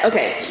 Yeah.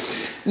 Okay.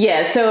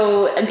 Yeah,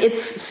 so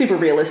it's super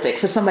realistic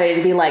for somebody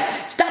to be like,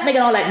 stop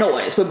making all that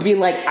noise, but be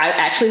like, I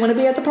actually want to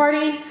be at the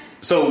party.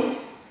 So,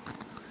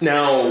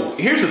 now,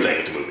 here's the thing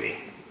with the movie.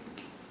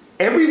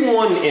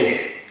 Everyone in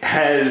it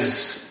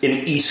has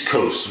an East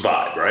Coast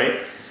vibe, right?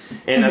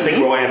 And I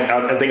think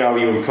I'll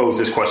even pose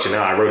this question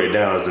now. I wrote it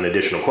down as an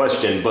additional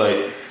question,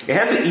 but it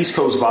has an East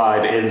Coast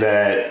vibe in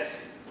that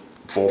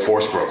Full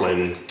Force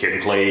Brooklyn, Kid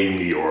and Play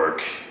New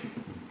York.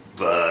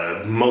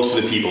 Most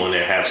of the people in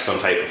there have some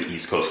type of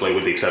East Coast flavor,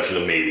 with the exception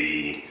of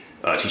maybe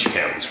Tisha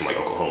Campbell, who's from like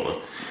Oklahoma.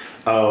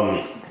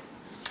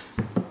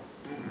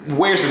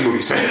 Where's this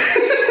movie set?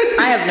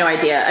 I have no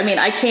idea. I mean,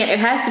 I can't. It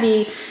has to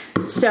be.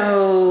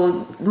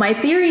 So my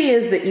theory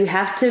is that you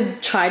have to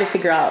try to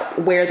figure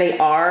out where they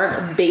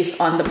are based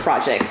on the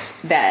projects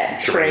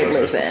that Shireen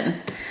lives in.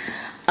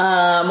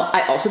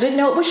 I also didn't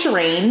know it was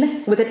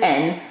Shireen with an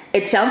N.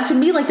 It sounds to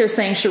me like they're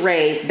saying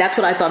Sheree. That's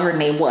what I thought her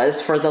name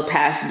was for the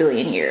past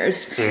billion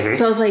years. Mm-hmm.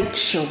 So I was like,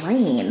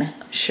 Shireen,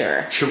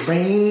 sure.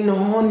 Shireen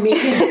on me.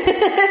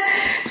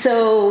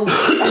 So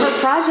her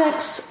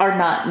projects are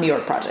not New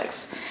York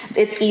projects.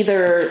 It's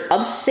either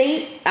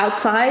upstate,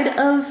 outside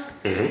of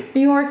New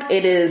York.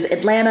 It is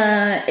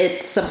Atlanta.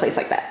 It's someplace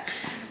like that.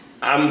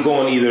 I'm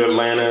going either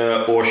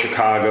Atlanta or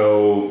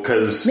Chicago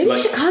because maybe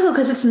Chicago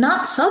because it's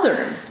not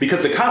Southern.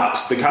 Because the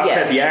cops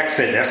had the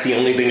accent. That's the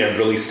only thing that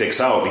really sticks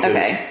out because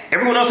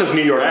everyone else has a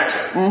New York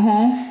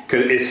accent.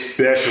 Because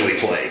especially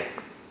Play.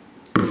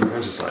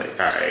 I'm just like,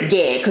 all right.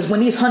 Yeah, because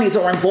when these honeys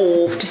are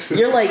involved,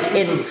 you're like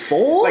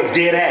involved, like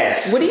dead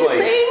ass. What are you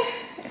saying?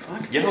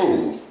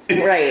 Yo.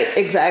 Right,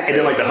 exactly. And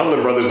then like the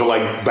Hudlin brothers are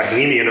like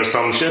Bahamian or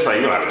some shit. It's like,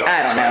 you don't have to know.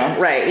 I don't know.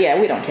 Right? Yeah,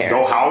 we don't care.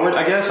 Go Howard,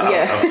 I guess. I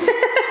don't know.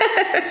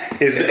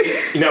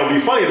 It'd be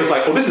funny if it's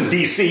like, oh, this is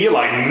DC. You're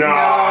like, nah. No,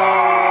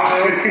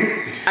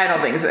 I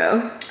don't think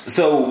so.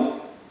 So,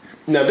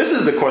 now this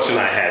is the question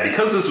I had.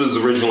 Because this was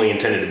originally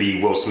intended to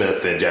be Will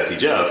Smith and Jazzy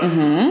Jeff,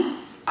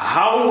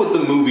 how would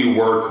the movie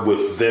work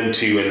with them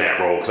two in that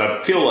role? Because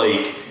I feel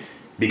like,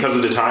 because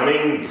of the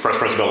timing, Fresh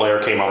Prince of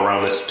Bel-Air came out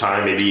around this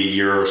time, maybe a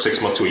year or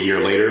 6 months to a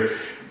year later.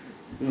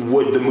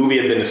 Would the movie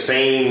have been the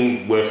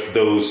same with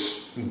those...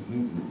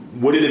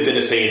 Would it have been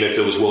the same if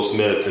it was Will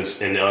Smith and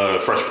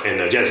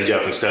Jazzy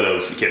Jeff instead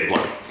of Kid and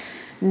Play?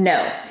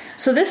 No.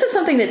 So this is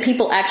something that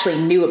people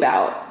actually knew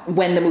about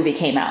when the movie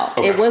came out.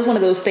 Okay. It was one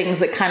of those things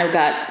that kind of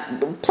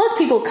got... Plus,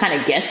 people kind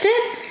of guessed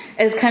it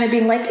as kind of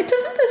being like,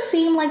 doesn't this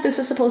seem like this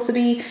is supposed to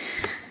be...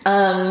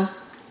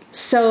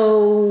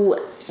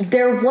 So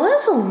there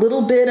was a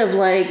little bit of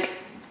like...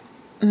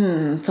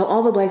 so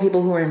all the black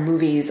people who are in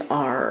movies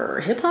are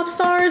hip-hop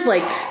stars.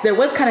 Like there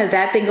was kind of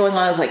that thing going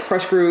on. It was like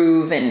Crush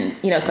Groove and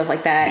stuff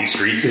like that. B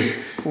Street.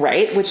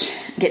 Right, which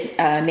get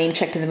name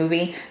checked in the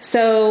movie.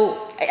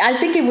 So I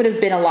think it would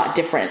have been a lot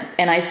different.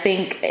 And I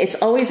think it's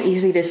always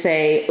easy to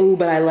say, oh,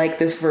 but I like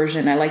this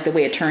version. I like the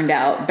way it turned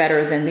out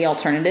better than the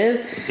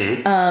alternative.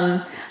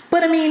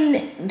 But I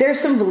mean,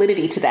 there's some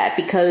validity to that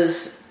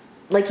because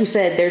like you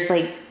said,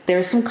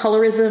 there's some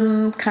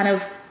colorism kind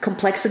of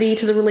complexity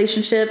to the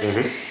relationships.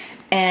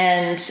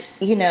 And,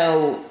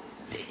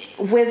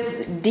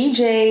 with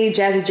DJ,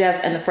 Jazzy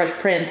Jeff, and the Fresh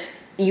Prince,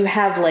 you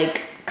have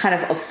like kind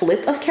of a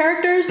flip of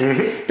characters.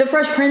 The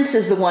Fresh Prince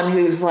is the one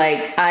who's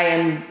like, I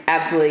am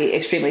absolutely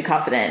extremely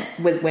confident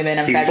with women.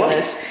 I'm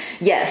fabulous. Funny.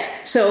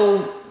 Yes.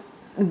 So,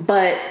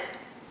 but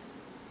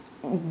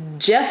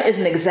Jeff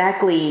isn't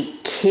exactly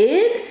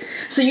Kid.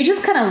 So you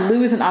just kind of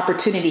lose an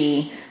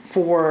opportunity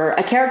for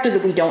a character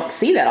that we don't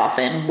see that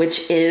often,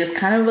 which is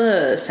kind of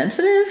a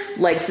sensitive,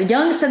 like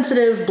young,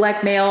 sensitive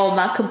black male,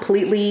 not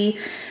completely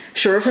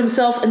sure of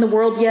himself in the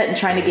world yet and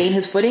trying to gain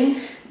his footing.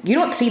 You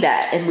don't see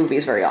that in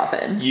movies very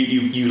often.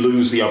 You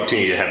lose the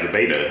opportunity to have the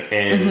beta.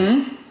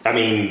 And, I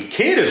mean,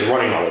 Kid is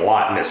running a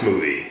lot in this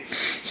movie.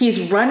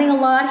 He's running a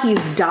lot.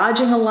 He's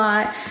dodging a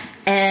lot.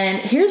 And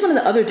here's one of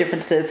the other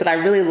differences that I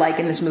really like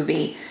in this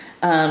movie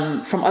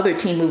from other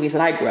teen movies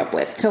that I grew up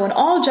with. So in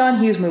all John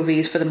Hughes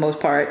movies, for the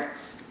most part,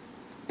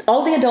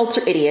 all the adults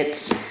are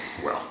idiots.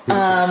 Well,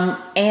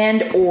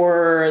 and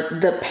or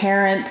the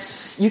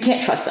parents, you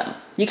can't trust them.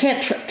 You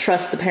can't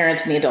trust the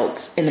parents and the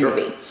adults in the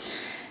movie.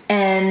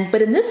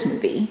 But in this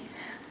movie,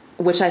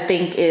 which I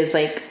think is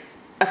like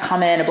a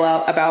comment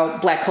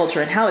about black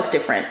culture and how it's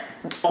different,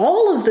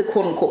 all of the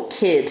quote unquote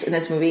kids in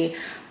this movie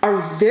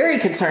are very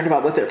concerned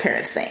about what their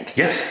parents think.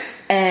 Yes.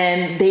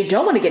 And they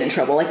don't want to get in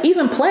trouble. Like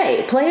even Play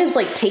is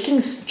like taking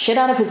shit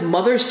out of his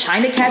mother's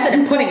china cabinet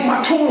and putting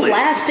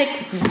plastic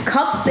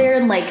cups there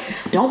and like,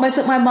 don't mess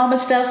up my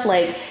mama's stuff.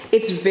 Like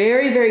it's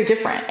very, very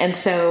different. And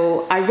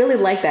so I really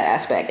like that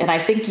aspect. And I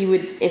think you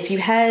would, if you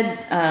had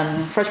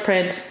Fresh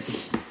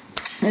Prince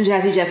and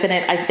Jazzy Jeff in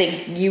it, I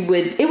think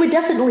it would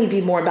definitely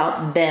be more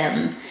about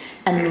them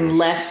and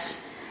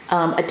less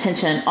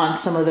attention on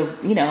some of the,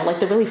 like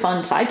the really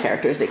fun side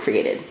characters they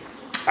created.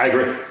 I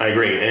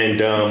agree. And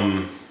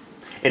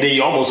then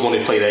you almost want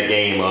to play that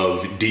game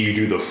of, do you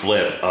do the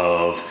flip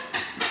of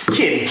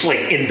Kid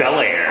playing in Bel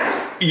Air?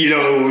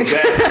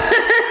 That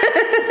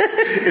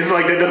it's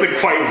like that doesn't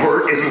quite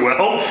work as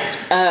well.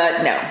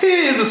 No.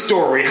 Here's a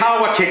story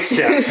how I kick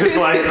steps. It's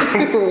like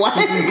what?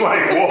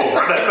 Like whoa,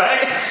 run that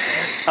back.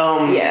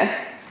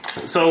 Yeah.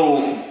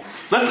 So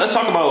let's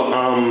talk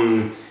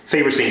about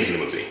favorite scenes in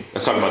the movie.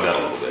 Let's talk about that a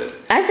little bit.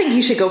 I think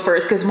you should go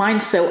first because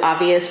mine's so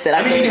obvious that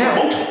I mean you can have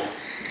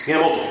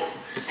multiple.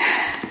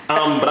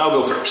 But I'll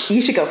go first.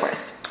 You should go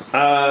first.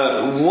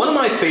 One of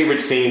my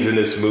favorite scenes in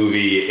this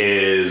movie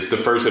is the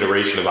first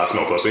iteration of I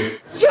Smell Pussy.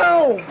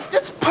 Yo,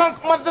 this punk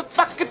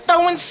motherfucker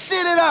throwing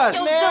shit at us,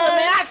 man.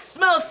 I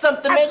smell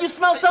something, man. You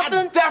smell something?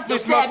 I definitely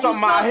smell something in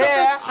my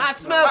hair. I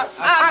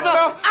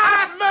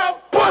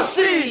smell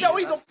pussy.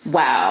 Yo,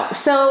 wow.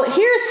 So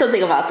here's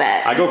something about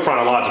that. I go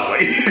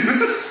chronologically.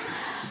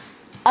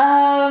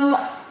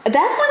 That's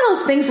one of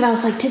those things that I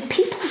was like, did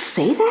people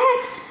say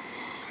that?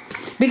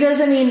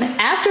 Because, I mean,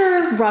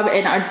 after Robin,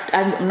 and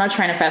I'm not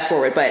trying to fast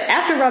forward, but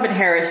after Robin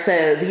Harris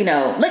says,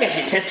 look at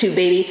your test tube,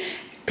 baby,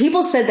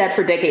 people said that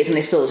for decades and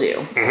they still do.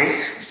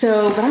 Mm-hmm.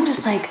 So, but I'm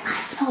just like,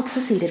 I smell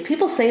pussy. Did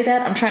people say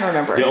that? I'm trying to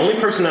remember. The only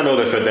person I know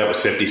that said that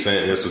was 50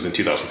 Cent, and this was in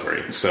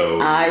 2003.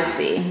 So I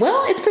see.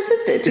 Well, it's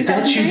persisted. Is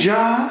that you,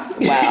 Ja?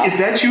 Wow. Is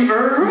that you,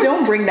 Irv?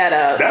 Don't bring that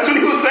up. That's what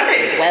he was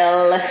saying.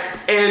 Well.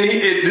 And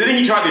then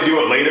he tried to do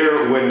it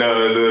later when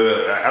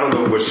I don't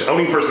know which,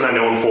 only person I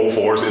know in Full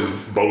Force is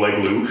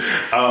Bootleg Lou.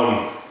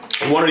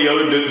 One or the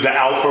other, the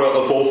alpha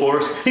of Full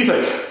Force. He's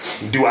like,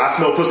 do I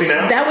smell pussy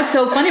now? That was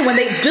so funny when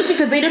just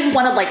because they didn't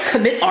want to like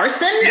commit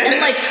arson and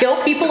like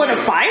kill people in a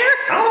fire.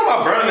 I don't know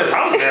about burning this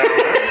house down.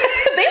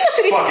 They looked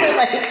at each other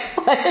like,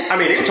 what? I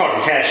mean, they were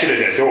talking cash shit at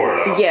that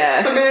door though.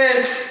 Yeah. So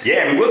man,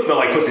 yeah, we will smell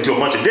like pussy to a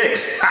bunch of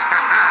dicks.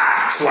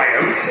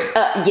 Slam.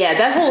 Yeah,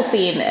 that whole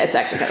scene, it's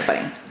actually kind of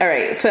funny. All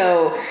right,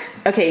 so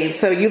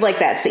you like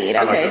that scene, okay?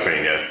 I like the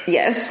scene, yeah.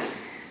 Yes.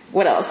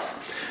 What else?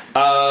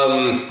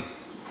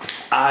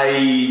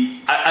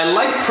 I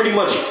like pretty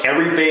much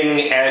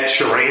everything at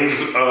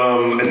Shireen's,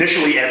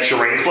 initially at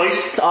Shireen's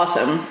place. It's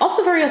awesome.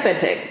 Also very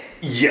authentic.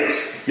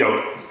 Yes.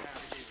 Yo.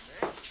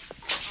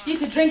 You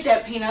could drink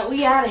that, Peanut.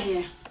 We out of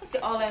here. Look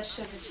at all that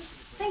sugar. Just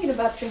thinking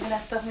about drinking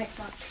that stuff makes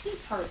my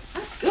teeth hurt.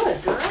 That's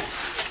good, girl.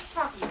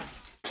 Talk to you.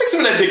 Like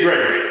some of that Dick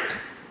Gregory.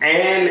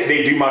 And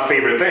they do my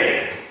favorite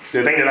thing.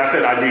 The thing that I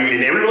said I do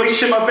in every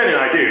relationship I've been in,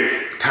 I do.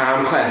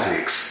 Time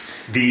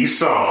classics. These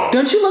songs.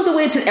 Don't you love the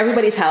way it's in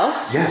everybody's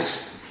house?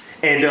 Yes.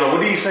 And what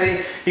did he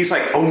say? He's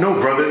like, oh no,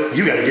 brother,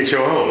 you gotta get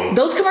your own.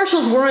 Those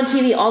commercials were on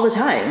TV all the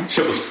time.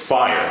 Shit was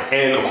fire.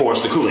 And of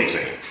course, the Kool-Aid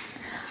scene.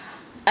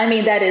 I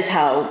mean, that is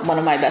how one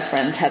of my best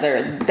friends,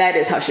 Heather, that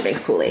is how she makes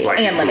Kool-Aid. Like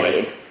and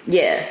lemonade. Kool-Aid.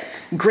 Yeah.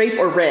 Grape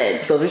or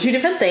red. Those are two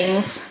different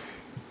things.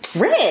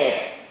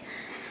 Red.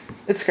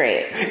 It's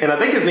great. And I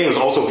think his name was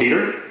also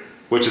Peter,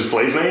 which is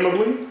Play's name, I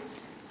believe.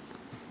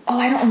 Oh,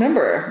 I don't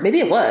remember. Maybe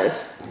it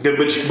was. But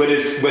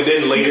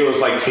then later it was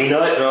like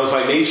Peanut, and I was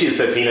like, maybe she had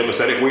said Peanut, but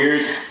said it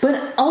weird.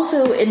 But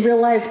also in real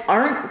life,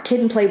 aren't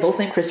Kid and Play both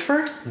named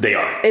Christopher? They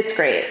are. It's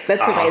great.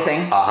 That's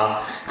amazing.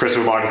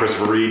 Christopher Martin,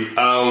 Christopher Reed.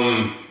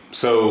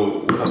 So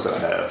what else did I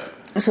have?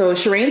 So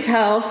Shireen's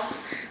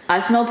house. I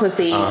Smell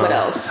Pussy. What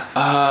else?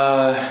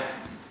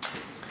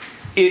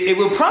 It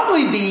would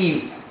probably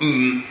be.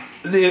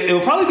 It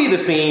would probably be the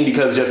scene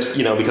because of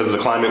the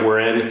climate we're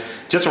in.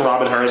 Just when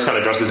Robin Harris kind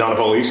of dresses down the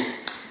police.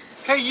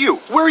 Hey, you!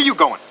 Where are you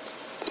going?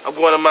 I'm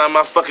going to mind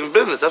my fucking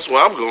business. That's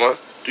where I'm going.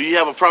 Do you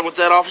have a problem with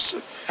that,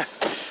 officer?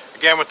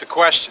 Again with the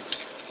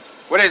questions.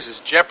 What is this,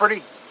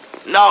 Jeopardy?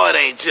 No, it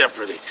ain't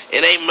Jeopardy.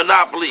 It ain't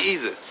Monopoly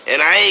either.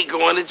 And I ain't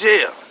going to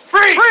jail.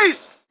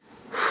 Freeze!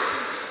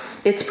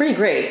 It's pretty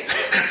great.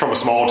 From a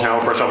small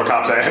town fresh off a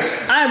cop's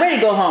ass. I'm ready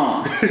to go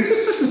home.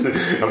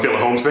 I'm feeling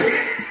homesick.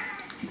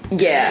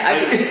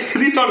 Yeah.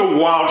 Because he's talking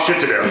wild shit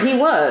to them. He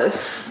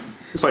was.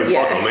 It's like,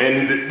 fuck him.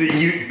 And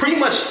you pretty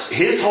much,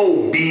 his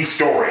whole B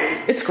story.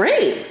 It's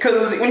great.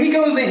 Because when he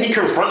goes in, he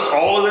confronts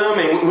all of them.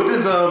 And what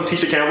does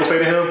Tisha Campbell say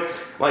to him?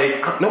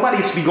 Like, nobody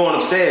needs to be going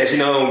upstairs,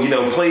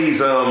 plays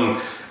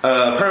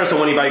parents don't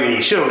want anybody getting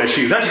any shit on their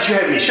shoes. Not that you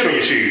have any shit on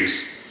your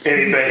shoes.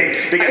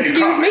 Anything.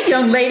 Excuse me,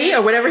 young lady,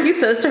 or whatever he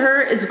says to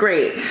her. It's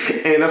great.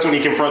 And that's when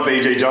he confronts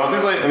AJ Johnson.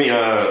 He's like,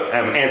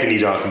 Anthony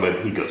Johnson,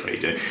 but he goes for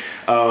AJ.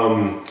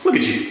 Look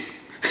at you.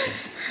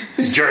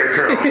 It's Jerry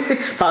Curl.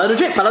 Follow the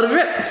drip.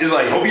 It's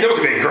like, hope you don't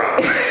commit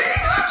crime.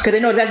 Because they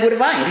know exactly what to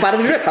find. Follow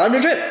the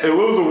drip. And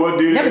what was the one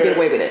dude? Never get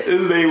away with it.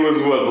 His name was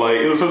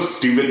it was some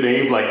stupid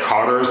name, like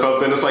Carter or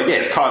something. It's like, yeah,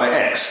 it's Carter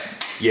X.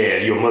 Yeah,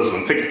 you're a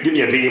Muslim. Give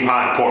me a bean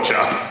pie and pork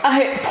chop.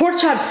 Pork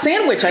chop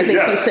sandwich, I think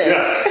he said.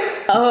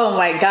 Yes. Oh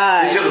my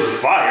God. This shit was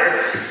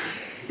fire.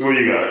 What do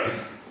you got?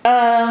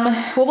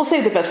 Well, we'll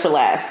save the best for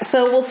last.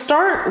 So we'll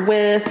start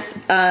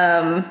with,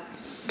 I'm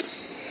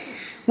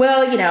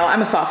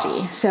a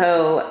softie.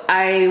 So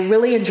I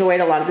really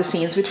enjoyed a lot of the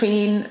scenes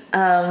between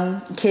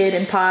Kid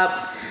and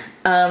Pop.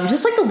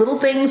 Just like the little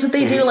things that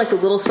they do, like the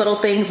little subtle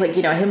things, like,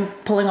 him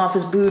pulling off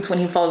his boots when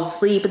he falls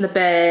asleep in the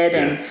bed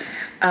and,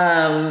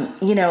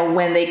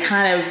 when they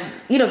kind of,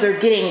 they're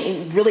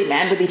getting really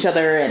mad with each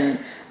other and,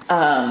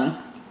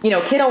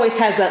 Kid always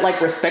has that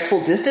like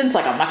respectful distance.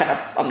 Like, I'm not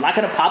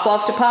going to pop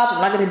off to Pop.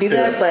 I'm not going to do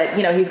that. But,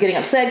 he's getting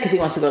upset because he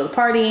wants to go to the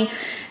party.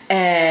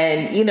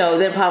 And,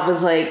 then Pop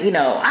was like, I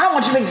don't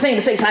want you to make the same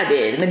mistakes I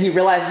did. And then he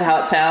realizes how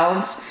it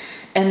sounds.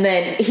 And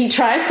then he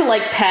tries to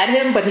like pat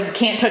him, but he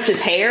can't touch his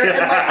hair. And,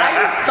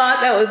 I just thought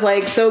that was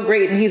like so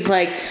great. And he's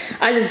like,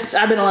 I've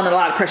been under a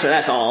lot of pressure.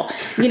 That's all,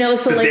 so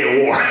this like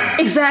day of war.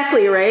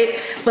 Exactly. Right.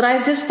 But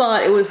I just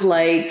thought it was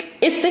like,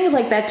 it's things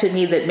like that to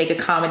me that make a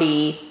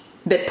comedy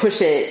that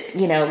push it,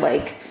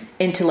 like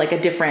into like a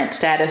different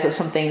status of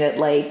something that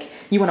like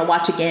you want to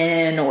watch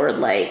again, or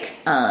like,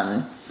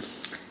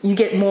 you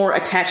get more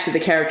attached to the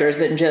characters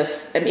than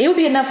just, it would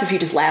be enough if you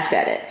just laughed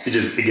at it.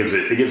 It gives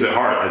it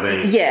heart, I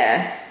think.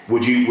 Yeah.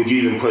 Would you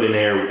even put in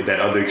there that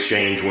other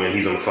exchange when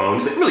he's on the phone?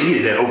 It really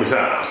needed that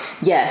overtime.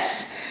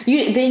 Yes.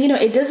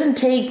 It doesn't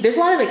take, there's a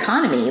lot of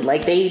economy.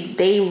 Like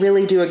they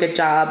really do a good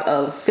job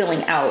of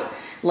filling out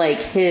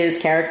like his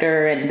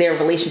character and their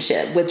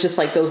relationship with just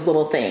like those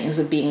little things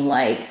of being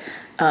like,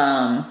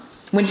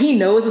 when he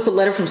knows it's a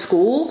letter from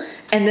school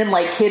and then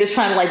like Kid is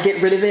trying to like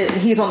get rid of it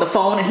and he's on the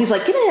phone and he's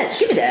like, give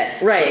me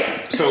that.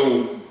 Right.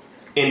 So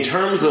in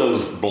terms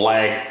of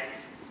black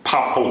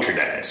pop culture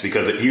dads,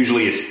 because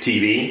usually it's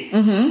TV,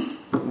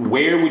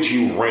 where would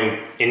you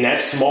rank in that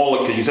small,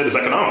 because you said it's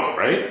economical,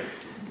 right?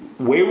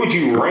 Where would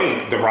you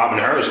rank the Robin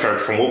Harris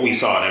character from what we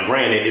saw? Now,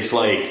 granted, it's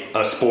like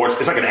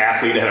it's like an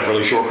athlete that had a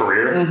really short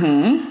career.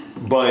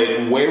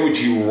 But where would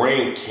you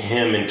rank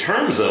him in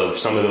terms of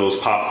some of those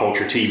pop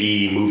culture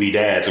TV movie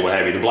dads or what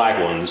have you, the black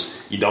ones,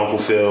 your Uncle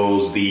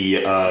Phil's,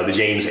 the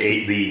James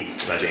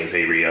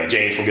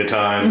James from Good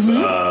Times.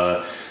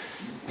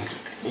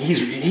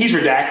 He's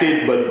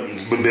redacted, but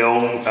Bill.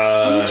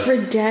 He's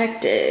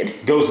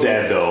redacted. Ghost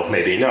Dad, Bill,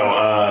 maybe. No.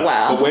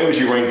 Wow. But where would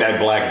you rank that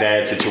black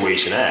dad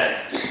situation at?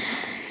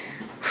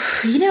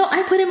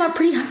 I put him up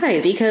pretty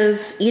high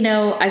because,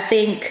 I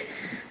think,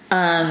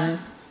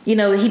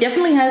 he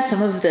definitely has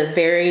some of the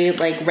very,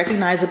 like,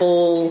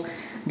 recognizable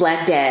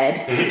black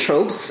dad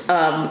tropes.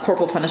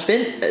 Corporal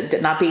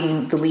punishment, not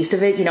being the least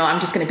of it. I'm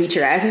just going to beat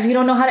your ass if you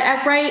don't know how to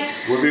act right.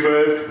 What's he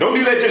say? Don't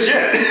do that just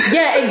yet.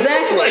 Yeah,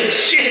 exactly. Like,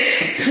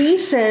 shit. He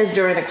says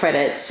during the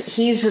credits,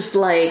 he's just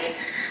like,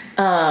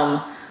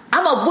 I'm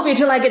gonna whoop you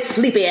till I get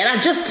sleepy, and I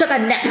just took a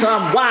nap, so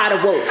I'm wide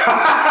awoke.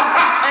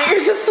 And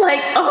you're just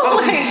like,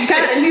 oh my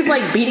God. And he's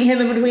like beating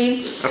him in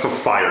between. That's a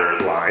fire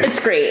line. It's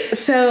great.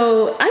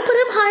 So I put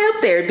him high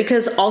up there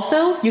because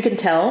also you can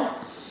tell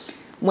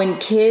when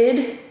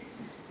Kid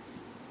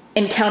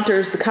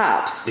encounters the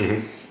cops,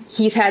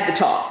 he's had the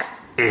talk.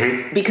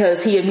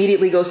 Because he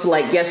immediately goes to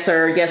like, yes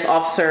sir, yes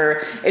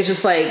officer. It's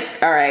just like,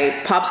 all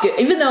right, Pop's good.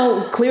 Even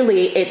though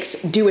clearly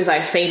it's do as I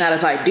say, not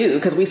as I do,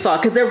 because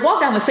they're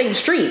walking down the same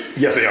street.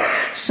 Yes, they are.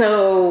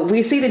 So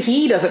we see that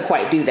he doesn't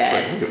quite do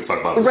that. Give a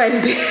fuck about it. Right.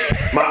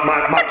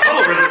 my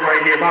colorism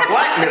right here, my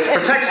blackness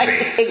protects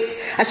me.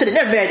 I should have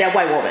never married that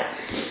white woman.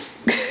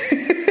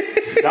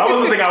 That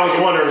was the thing I was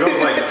wondering. I was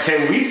like,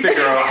 can we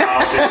figure out how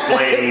to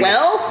explain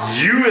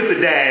you as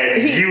the dad,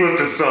 you as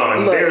the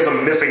son? Look, there's a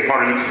missing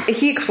part of it.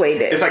 He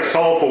explained it. It's like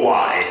solve for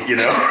why,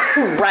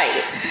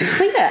 Right.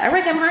 So yeah, I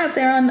rank him high up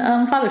there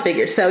on father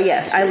figures. So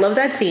yes, I love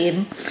that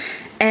scene.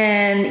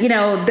 And,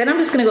 then I'm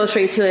just going to go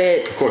straight to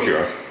it. Of course you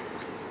are.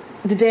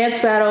 The dance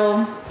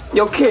battle.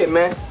 Yo, Kid,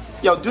 man.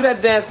 Yo, do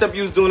that dance stuff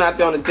you was doing out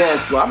there on the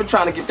dance floor. I've been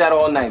trying to get that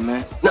all night,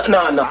 man. No,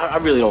 I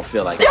really don't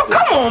feel like it. Yo,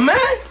 come on, man.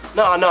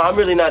 No, I'm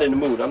really not in the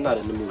mood. I'm not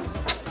in the mood.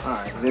 All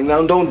right, then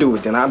don't do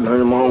it then. I'll learn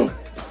them on.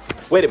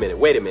 Wait a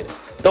minute.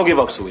 Don't give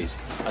up so easy.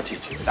 I'll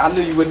teach you. I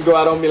knew you wouldn't go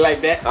out on me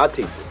like that. I'll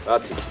teach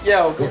you.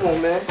 Yo, come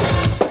on, man.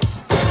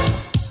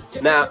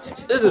 Now,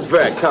 this is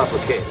very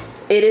complicated.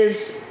 It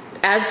is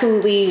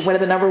absolutely one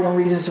of the number one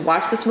reasons to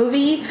watch this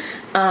movie.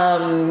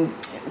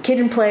 Kid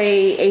and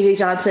Play, AJ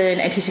Johnson,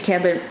 and Tisha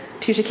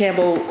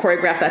Campbell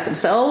choreographed that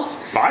themselves.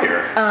 Fire.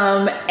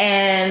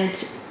 And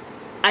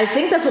I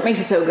think that's what makes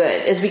it so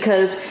good, is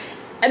because,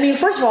 I mean,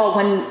 first of all,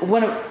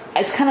 when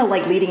it's kind of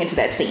like leading into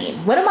that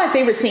scene. One of my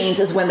favorite scenes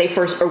is when they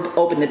first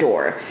open the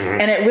door,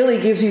 and it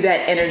really gives you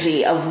that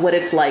energy of what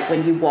it's like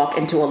when you walk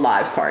into a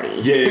live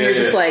party. Yeah, you're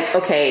just like,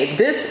 okay,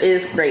 this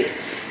is great.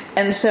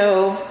 And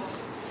so,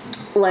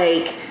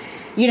 like,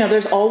 you know,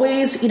 there's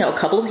always, you know, a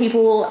couple of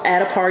people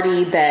at a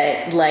party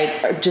that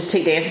like just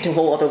take dancing to a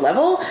whole other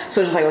level.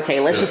 So it's just like, okay,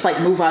 let's just like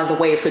move out of the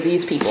way for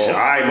these people.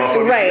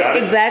 Right,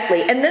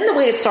 exactly. And then the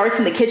way it starts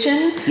in the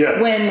kitchen,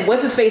 when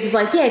what's his face is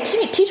like, yeah,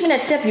 teach me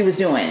that step you was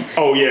doing.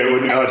 Oh yeah,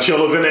 when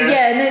Chilla's in there.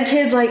 Yeah, and then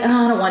Kid's like,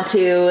 oh, I don't want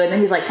to, and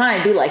then he's like,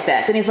 fine, be like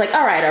that. Then he's like,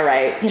 all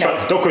right, you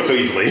know, don't quit so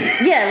easily.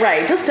 Yeah,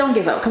 right. Just don't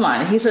give up. Come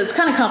on. He says it's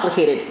kind of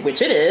complicated,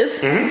 which it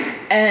is.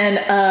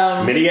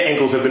 And many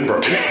ankles have been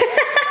broken.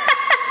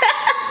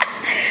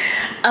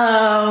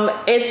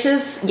 It's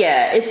just,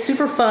 it's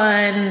super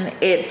fun.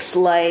 It's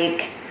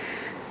like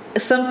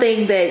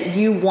something that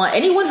you want.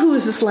 Anyone who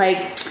is just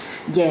like,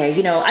 yeah,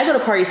 you know, I go to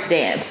parties to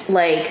dance.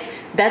 Like,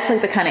 that's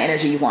like the kind of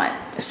energy you want.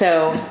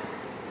 So,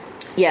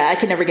 yeah, I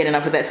can never get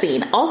enough of that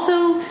scene.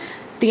 Also,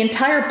 the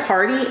entire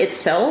party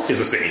itself is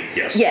a scene,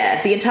 yes.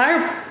 Yeah, the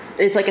entire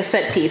is like a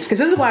set piece, because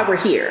this is why we're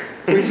here.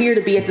 We're here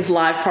to be at this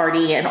live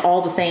party and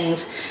all the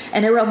things.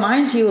 And it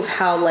reminds you of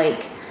how,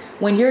 like,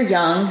 when you're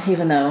young,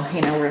 even though,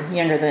 you know, we're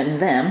younger than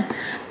them,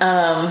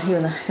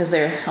 even though because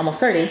they're almost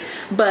 30,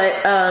 but,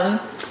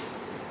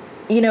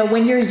 you know,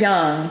 when you're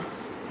young,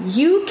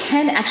 you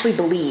can actually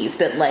believe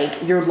that,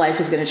 like, your life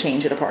is going to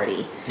change at a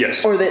party.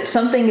 Yes. Or that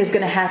something is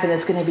going to happen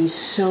that's going to be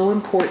so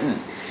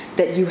important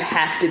that you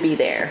have to be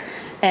there.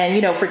 And,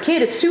 you know, for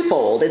Kid, it's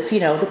twofold. It's, you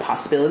know, the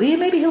possibility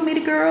maybe he'll meet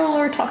a girl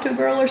or talk to a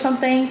girl or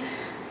something.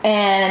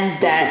 And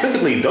that...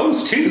 specifically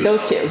those two.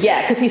 Those two,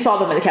 yeah, because he saw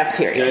them in the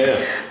cafeteria.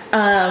 Yeah.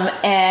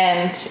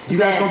 And you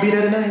guys gonna be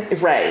there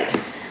tonight? Right.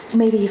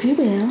 Maybe if you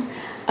will.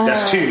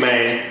 That's two,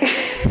 man.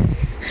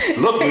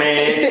 Look,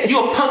 man, you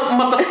a punk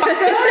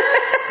motherfucker.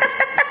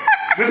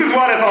 This is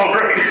why that's all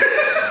great.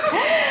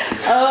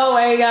 Oh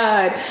my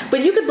God.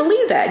 But you could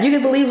believe that. You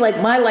could believe, like,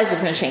 my life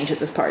is going to change at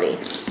this party.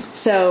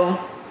 So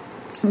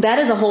that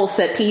is a whole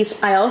set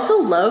piece. I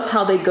also love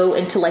how they go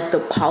into, like, the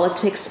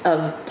politics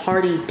of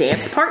party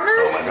dance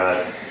partners. Oh my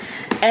God.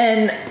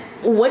 And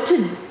what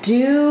to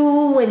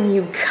do when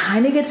you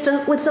kind of get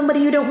stuck with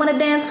somebody you don't want to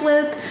dance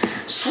with.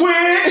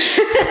 Switch!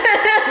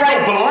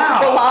 Right.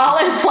 Bilal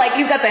is like,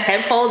 he's got the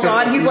headphones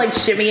on. He's like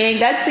shimmying.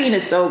 That scene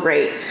is so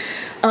great.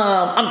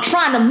 I'm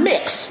trying to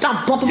mix.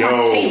 Stop bumping my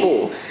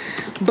table.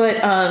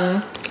 But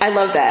I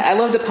love that. I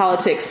love the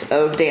politics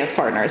of dance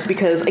partners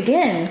because,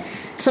 again,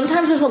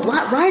 sometimes there's a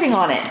lot riding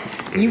on it.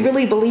 You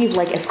really believe,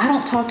 like, if I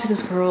don't talk to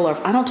this girl or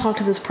if I don't talk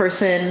to this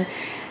person,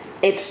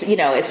 it's, you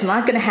know, it's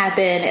not going to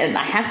happen and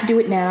I have to do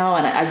it now.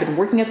 And I've been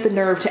working up the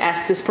nerve to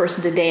ask this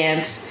person to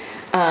dance.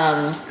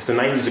 It's the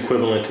 90s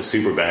equivalent to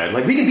Superbad.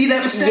 Like, we can be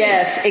that mistake.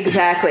 Yes,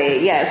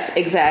 exactly. Yes,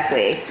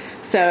 exactly.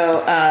 So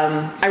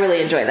I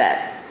really enjoy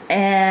that.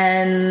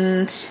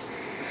 And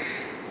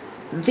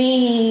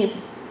the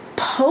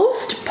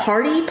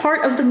post-party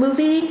part of the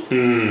movie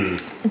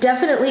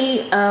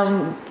definitely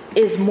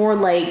is more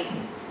like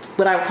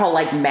what I would call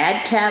like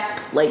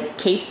madcap, like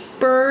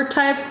caper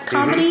type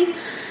comedy.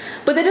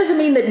 But that doesn't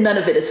mean that none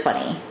of it is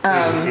funny.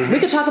 We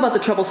could talk about the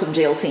troublesome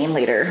jail scene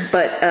later,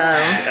 but...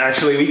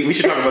 Actually, we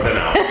should talk about that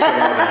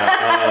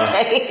now.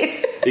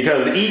 Okay.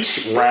 Because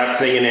each rap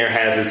thing in there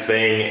has its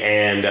thing,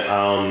 and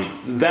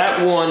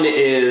that one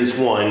is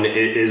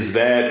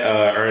that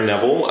Aaron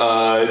Neville.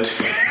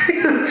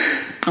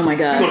 Oh my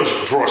God. You want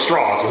to draw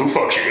straws, who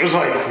fucks you? It was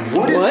like,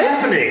 what is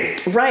happening?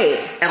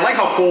 Right. And like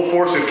how Full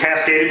Force just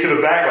cascaded to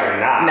the back, like,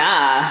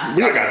 nah.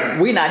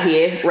 We're not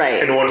here. Right.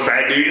 And the one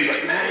fat dude is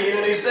like, man, you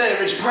know they said,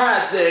 Richard Pryor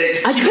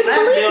said, I couldn't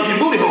believe it. Your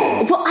booty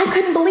hole. Well, I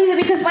couldn't believe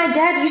it because my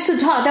dad used to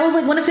talk. That was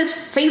like one of his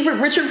favorite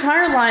Richard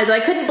Pryor lines.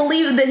 I couldn't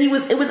believe that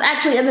it was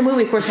actually in the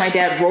movie. Of course, my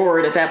dad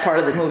roared at that part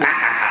of the movie.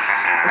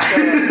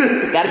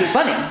 So, gotta be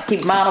funny. Keep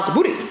your mind off the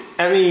booty.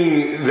 I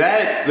mean,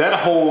 that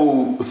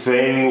whole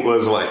thing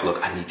was like,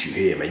 look, I need you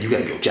here, man. You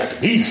gotta go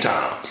Japanese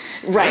time.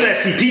 Right. That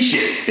CP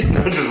shit. And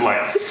I'm just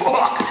like,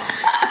 fuck.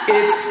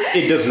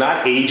 It does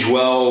not age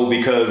well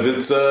because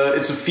it's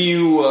a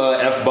few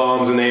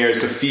F-bombs in there.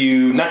 It's a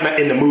few, not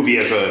in the movie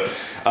as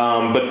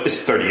but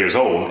it's 30 years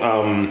old.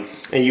 And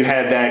you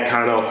had that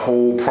kind of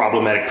whole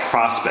problematic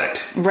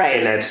prospect in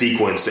that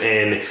sequence.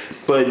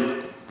 But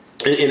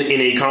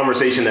in a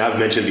conversation that I've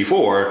mentioned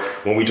before,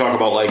 when we talk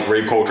about like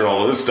rape culture and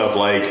all of this stuff,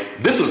 like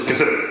this was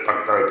considered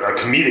a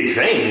comedic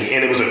thing,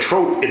 and it was a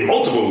trope in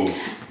multiple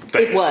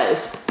things. It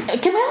was.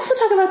 Can we also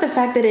talk about the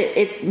fact that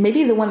it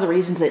maybe one of the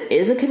reasons it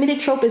is a comedic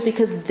trope is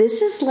because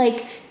this is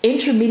like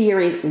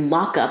intermediary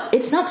lockup.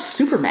 It's not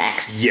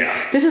Supermax. Yeah.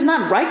 This is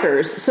not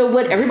Rikers. So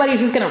what, everybody's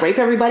just going to rape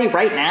everybody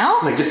right now?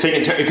 Like just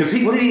taking turns. Because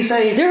what did he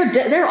say?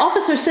 There are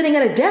officers sitting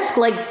at a desk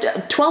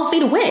like 12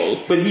 feet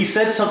away. But he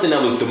said something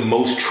that was the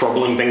most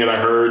troubling thing that I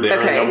heard.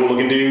 That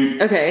noble-looking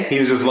dude. Okay. He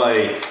was just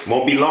like,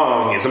 won't be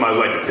long. And somebody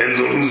was like,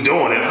 depends on who's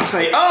doing it. I was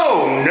like,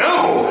 oh,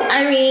 no.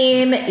 I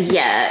mean,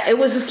 yeah. It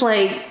was just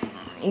like,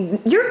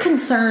 your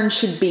concern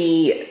should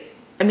be...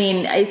 I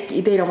mean,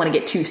 they don't want to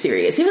get too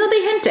serious, even though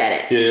they hint at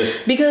it. Yeah.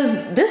 Because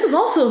this is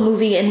also a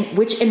movie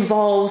which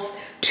involves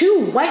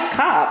two white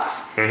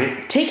cops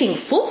taking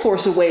full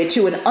force away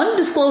to an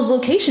undisclosed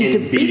location to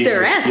beat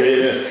their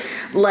asses. Yeah.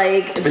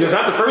 Like, and it's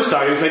not the first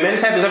time. It's like, man,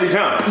 this happens every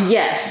time.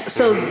 Yes.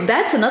 So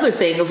that's another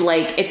thing of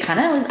like, it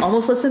kind of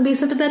almost lets them be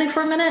sympathetic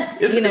for a minute.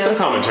 It's some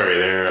commentary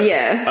there.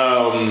 Yeah.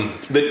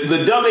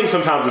 The dubbing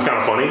sometimes is kind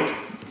of funny.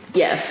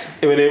 Yes.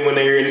 When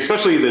they're in,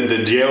 especially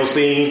the jail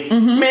scene,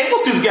 man,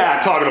 what's this guy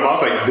talking about? I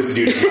was like, this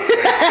dude is not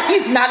there.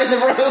 He's not in the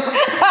room. And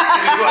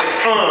he's like,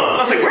 I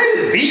was like, where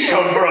did this beat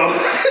come from?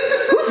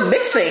 Who's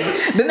mixing?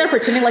 Then they're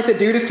pretending like the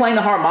dude is playing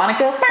the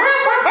harmonica.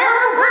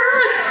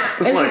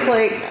 It's just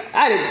like,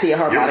 I didn't see a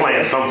harmonica. You're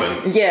playing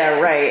something. Yeah,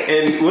 right.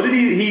 And what did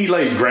he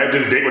like grabbed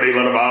his dick when they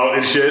let him out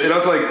and shit? And I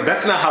was like,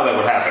 that's not how that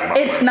would happen.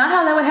 It's not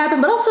how that would happen,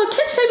 but also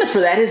Kid's famous for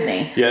that, isn't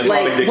he? Yeah, it's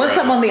like once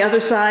I'm on the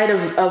other side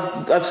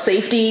of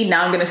safety,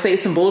 now I'm going to say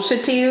some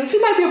bullshit to you. He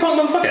might be a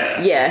punk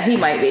motherfucker. Yeah, he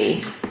might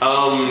be.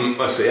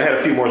 Let's see. I had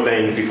a few more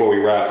things before we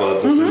wrap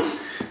up.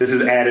 This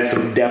has added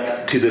some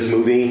depth to this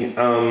movie.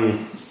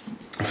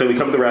 So we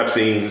covered the rap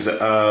scenes.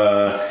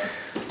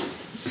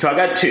 So I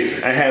got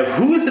two. I have,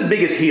 who is the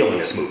biggest heel in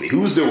this movie?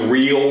 Who's the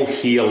real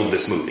heel of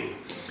this movie?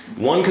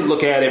 One could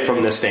look at it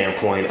from the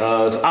standpoint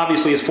of,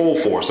 obviously it's full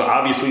force, so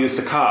obviously it's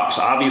the cops,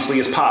 obviously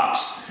it's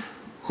Pops.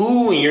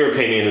 Who, in your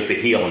opinion, is the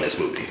heel in this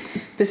movie?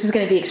 This is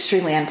going to be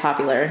extremely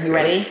unpopular. You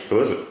ready?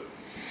 Who is it?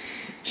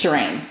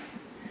 Shireen.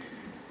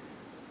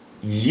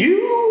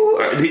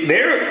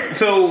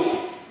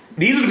 So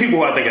these are the people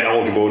who I think are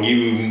eligible, and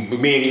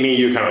me and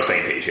you are kind of on the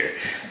same page here.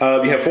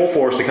 You have full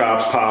force, the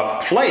cops,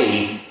 Pop,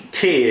 Play,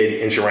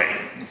 Kid, and Shireen.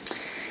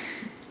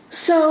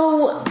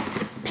 So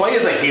Play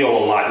is a heel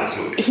a lot in this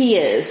movie. He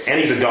is. And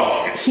he's a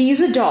dog.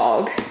 He's a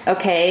dog,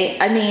 okay?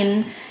 I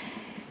mean,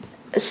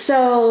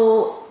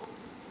 so,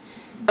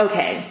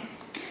 okay.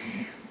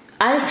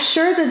 I'm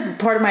sure that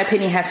part of my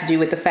opinion has to do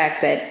with the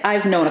fact that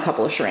I've known a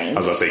couple of Shireens. I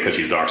was going to say, because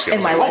she's dark skinned.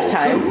 In my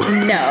lifetime.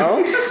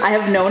 No. I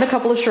have known a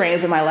couple of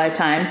Shireens in my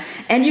lifetime.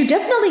 And you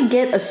definitely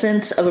get a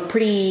sense of a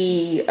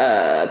pretty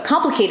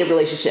complicated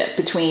relationship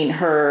between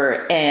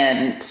her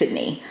and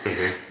Sydney.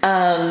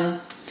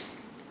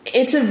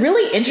 It's a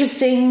really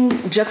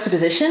interesting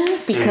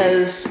juxtaposition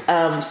because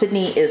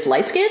Sydney is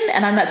light-skinned,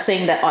 and I'm not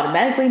saying that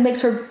automatically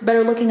makes her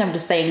better looking. I'm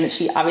just saying that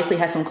she obviously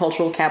has some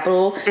cultural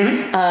capital.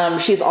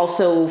 She's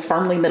also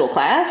firmly middle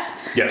class.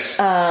 Yes.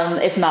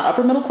 If not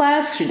upper middle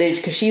class,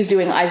 because she's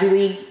doing Ivy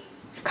League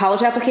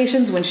college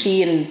applications when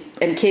she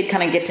and Kid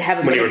kind of get to have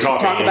a minute to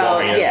talk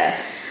about. Yeah.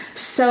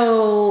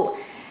 So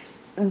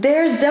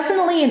there's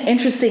definitely an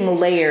interesting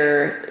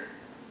layer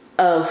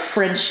of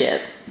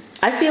friendship.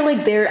 I feel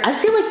like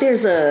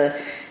there's a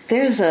I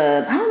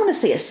don't want to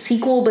say a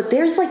sequel, but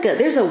there's a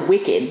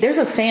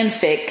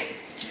fanfic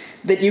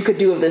that you could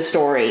do of this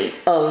story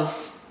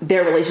of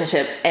their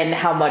relationship and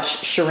how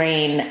much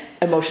Shireen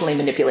emotionally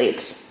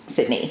manipulates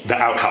Sydney. The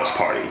outhouse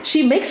party.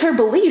 She makes her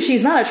believe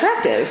she's not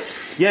attractive.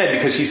 Yeah,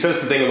 because she says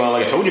the thing about,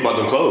 like, I told you about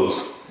them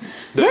clothes.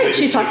 Right,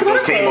 she talks about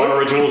her clothes.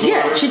 Originals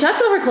yeah, she talks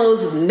about her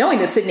clothes knowing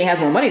that Sydney has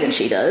more money than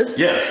she does.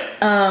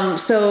 Yeah.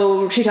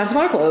 So she talks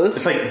about her clothes.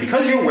 It's like,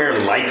 because you're wearing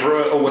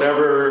Lycra or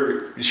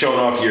whaver, showing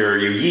off your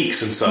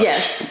yeeks and such,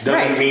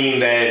 doesn't mean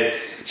that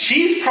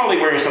she's probably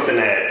wearing something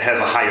that has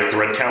a higher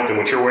thread count than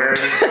what you're wearing.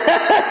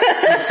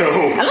 So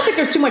I don't think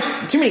there's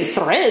too many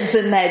threads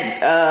in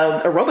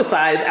that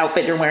aerobicized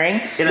outfit you're wearing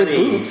with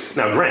boots.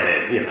 Now,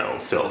 granted,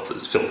 filth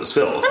is filth.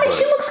 I mean,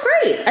 she looks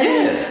great. I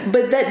mean,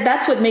 but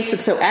that's what makes it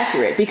so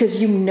accurate,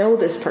 because you know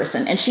this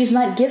person and she's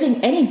not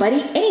giving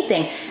anybody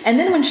anything. And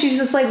then when she's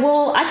just like,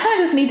 well, I kind of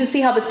just need to see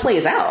how this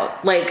plays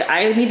out. Like,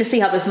 I need to see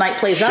how this night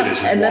plays out,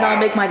 and then I'll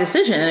make my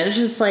decision. And it's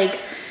just like,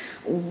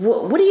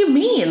 what do you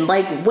mean?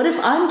 Like, what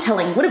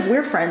if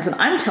we're friends and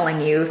I'm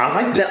telling you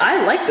that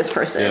I like this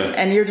person,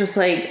 and you're just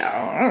like,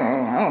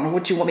 I don't know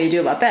what you want me to do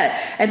about that.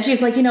 And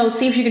she's like,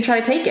 see if you can try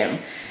to take him.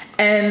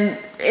 And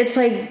it's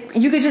like,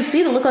 you could just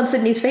see the look on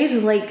Sydney's face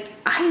of like,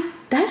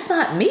 that's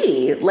not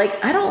me.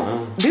 Like, I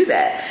don't do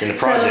that. In the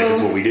project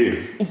is what we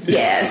do.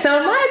 Yeah. So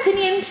in my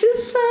opinion,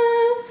 she's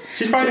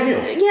fine to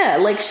heel. Yeah.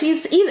 Like,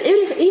 she's, even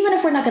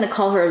if we're not going to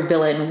call her a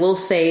villain, we'll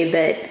say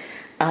that,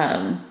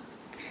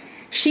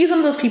 she's one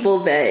of those people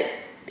that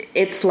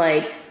it's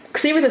like,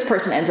 see where this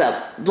person ends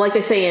up, like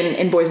they say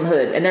in Boys in the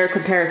Hood, and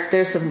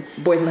there's some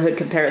Boys in the Hood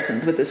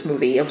comparisons with this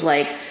movie of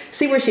like,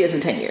 see where she is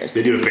in 10 years.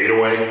 They do a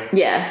fadeaway.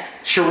 Yeah.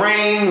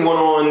 Shireen went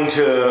on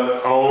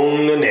to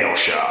own a nail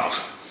shop.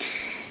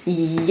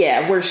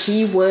 Yeah, where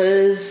she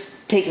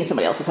was taking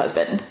somebody else's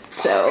husband.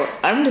 So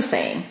I'm just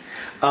saying.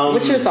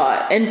 What's your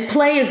thought? And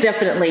Play is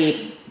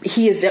definitely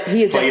he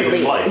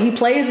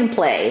plays in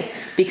Play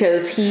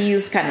because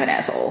he's kind of an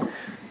asshole.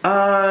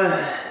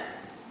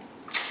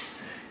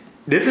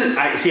 This is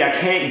I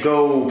can't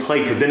go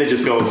Play because then it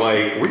just goes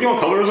like we're doing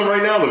colorism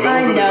right now. The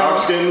villains and the dark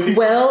skinned people.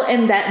 Well,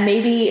 and that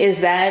maybe is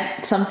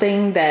that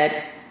something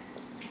that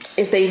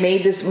if they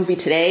made this movie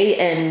today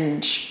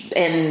and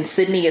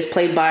Sydney is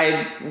played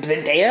by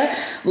Zendaya,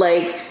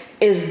 like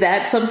is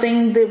that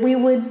something that we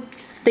would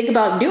think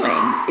about doing?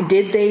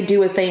 Did they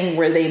do a thing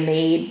where they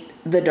made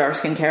the dark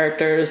skinned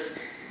characters'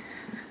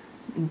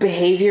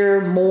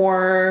 behavior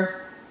more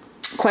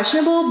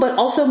questionable, but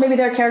also maybe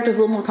their characters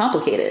a little more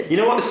complicated? You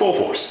know what? It's Full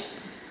Force.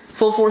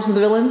 Full Force is the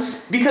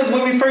villains? Because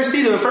when we first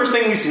see them, the first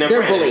thing we see them,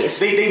 they're bullies.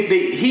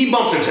 He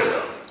bumps into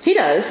them. He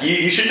does.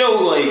 You should know,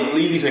 like,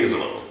 leave these niggas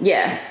alone.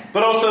 Yeah.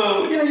 But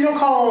also, you don't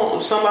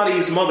call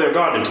somebody's mother a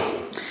gardening tool.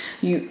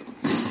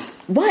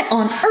 What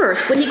on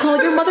earth would he call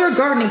your mother a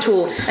gardening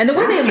tool? And the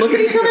way they look at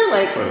each other,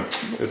 like,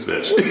 this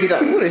bitch. What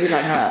are you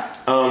talking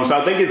about? So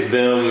I think it's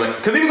them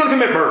because they were going to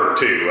commit murder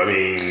too. I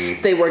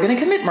mean, they were going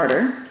to commit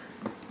murder.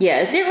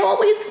 Yeah, they're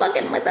always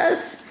fucking with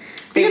us.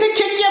 They're gonna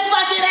kick your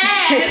fucking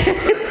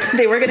ass.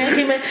 They were gonna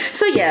commit.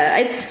 So yeah,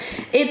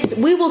 it's.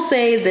 We will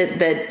say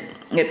that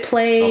it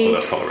plays. Also,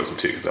 that's colorism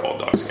too because they're all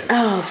dark skinned.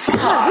 Oh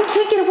fuck! We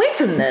can't get away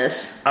from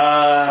this.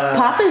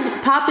 Pop is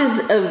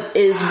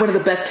one of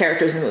the best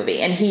characters in the movie,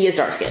 and he is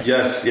dark skinned.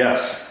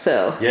 Yes.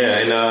 So yeah,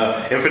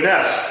 and in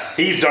Finesse,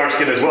 he's dark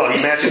skinned as well.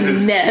 He matches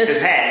his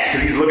hat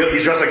because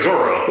he's dressed like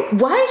Zorro.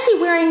 Why is he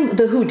wearing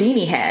the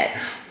Houdini hat?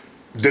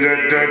 That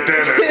is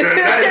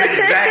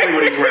exactly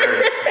what he's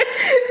wearing.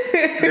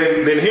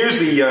 Then here's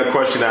the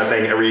question I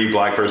think every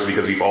black person,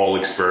 because we've all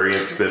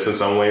experienced this in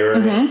some way, right?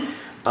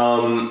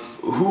 Mm-hmm.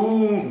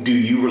 Who do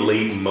you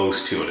relate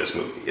most to in this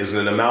movie? Is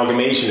it an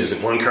amalgamation? Is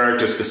it one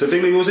character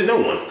specifically, or is it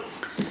no one?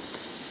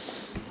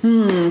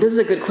 This is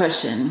a good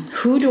question.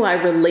 Who do I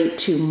relate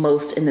to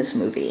most in this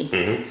movie?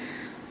 Mm-hmm.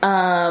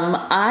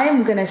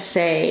 I'm gonna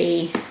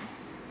say.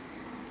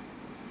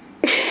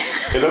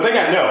 Because I think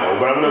I know,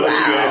 but I'm going to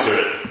let you answer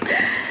it.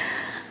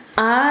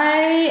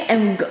 I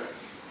am...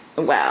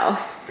 Wow.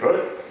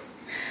 What?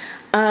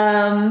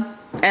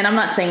 And I'm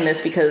not saying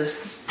this because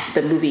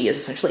the movie is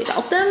essentially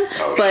about them,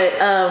 but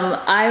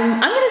I'm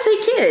going to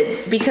say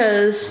Kid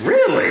because...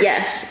 Really?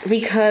 Yes,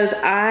 because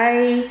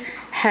I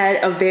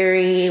had a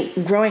very...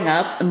 Growing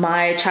up,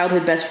 my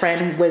childhood best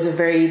friend was a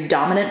very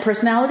dominant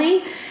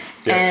personality.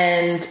 Yeah.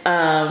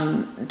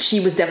 And she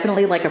was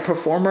definitely like a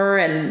performer,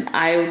 and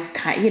I,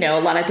 a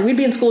lot of we'd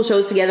be in school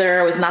shows together.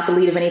 I was not the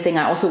lead of anything.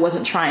 I also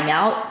wasn't trying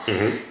out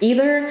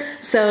either.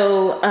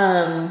 So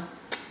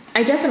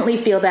I definitely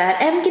feel that,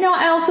 and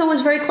I also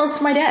was very close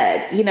to my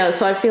dad.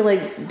 So I feel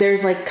like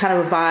there's like kind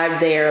of a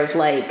vibe there of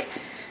like,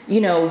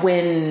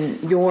 when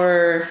you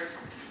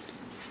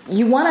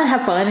want to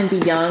have fun and be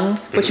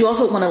young, but you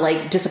also want to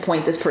like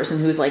disappoint this person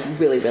who's like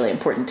really, really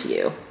important to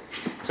you.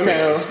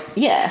 So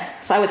yeah,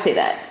 so I would say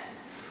that.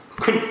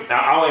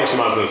 I'll answer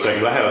mine in a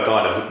second, but I had a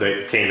thought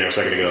that came there a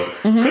second ago.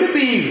 Mm-hmm. Could it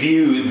be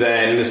viewed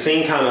that in the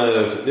same kind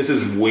of, this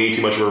is way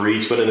too much of a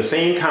reach, but in the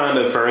same kind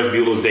of Ferris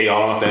Bueller's Day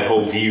Off, that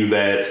whole view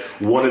that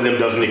one of them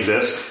doesn't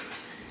exist,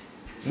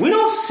 we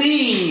don't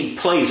see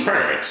Play's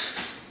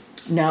parents.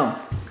 No.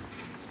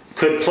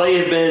 Could Play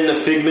have been a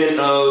figment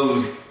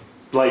of,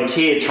 like,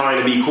 Kid trying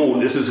to be cool?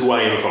 This is who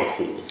I am if I'm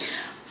cool.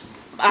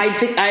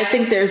 I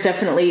think there's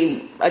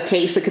definitely a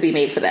case that could be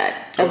made for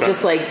that. Of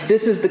just like,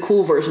 this is the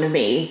cool version of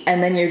me.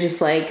 And then you're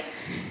just like,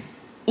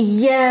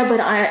 yeah,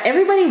 but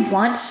everybody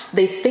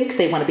they think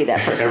they want to be that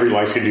person. Every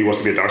light-skinned dude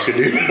wants to be a dark-skinned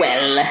dude.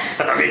 Well.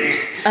 I mean,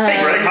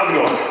 hey, Greg, how's it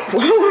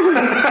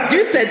going?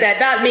 You said that,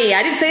 not me.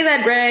 I didn't say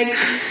that, Greg.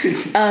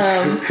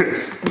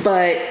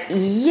 But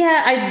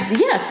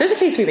yeah, there's a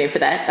case to be made for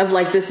that. Of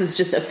like, this is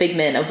just a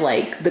figment of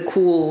like the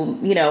cool,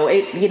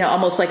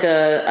 almost like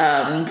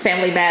a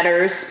Family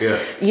Matters,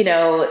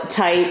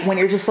 type. When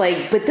you're just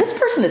like, but this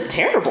person is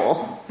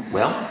terrible.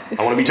 Well,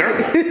 I want to be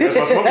terrible. Where's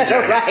my smoking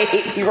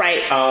jacket?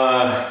 Right.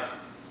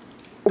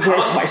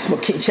 Where's my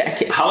smoking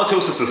jacket?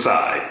 Halitosis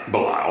aside,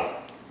 Bilal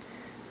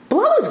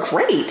is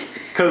great.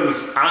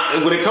 Because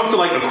when it comes to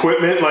like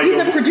equipment, like he's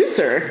a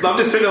producer. I'm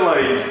just sitting there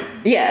like,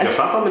 yeah,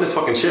 stop bumping this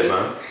fucking shit,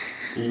 man.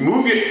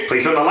 Play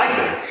something I like,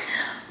 man.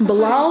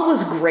 Bilal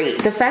was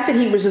great. The fact that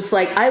he was just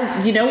like,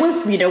 you know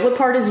what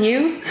part is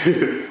you?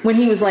 When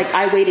he was like,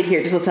 I waited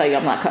here just to tell you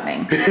I'm not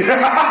coming.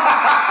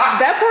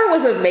 That part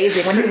was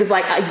amazing. When he was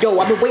like, yo,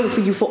 I've been waiting for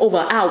you for over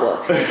an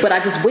hour, but I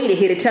just waited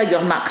here to tell you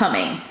I'm not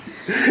coming.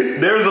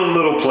 There's a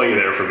little play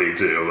there for me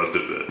too, I must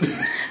admit.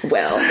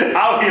 Well,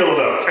 I'll heal it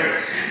up.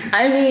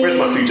 I mean, where's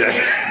my suit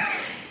jacket?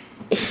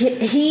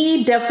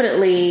 He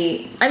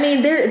definitely. I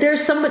mean,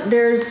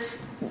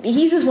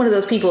 he's just one of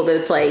those people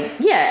that's like,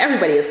 yeah,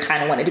 everybody has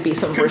kind of wanted to be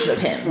some version of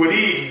him. When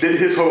he did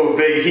his whole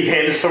thing, he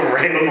handed some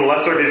random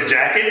molester his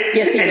jacket.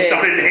 Yes, he did.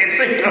 Started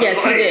dancing.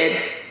 Yes, he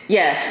did.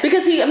 Yeah,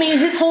 because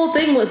his whole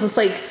thing was just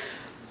like,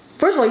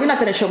 First of all, you're not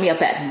going to show me up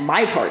at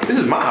my party. This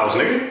is my house,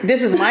 nigga.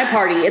 This is my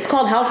party. It's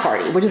called house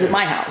party, which is at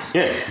my house.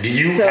 Yeah. Do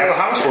you have a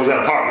house or is that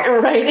an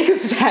apartment? Right,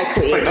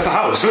 exactly. It's like, that's a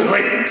house.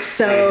 Like,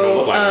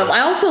 so,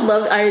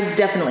 I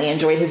definitely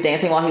enjoyed his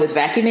dancing while he was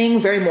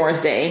vacuuming. Very Morris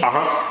Day.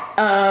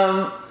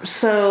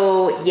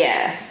 So,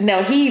 yeah.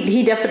 No,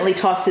 he definitely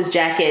tossed his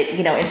jacket,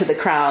 into the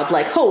crowd.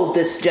 Like, hold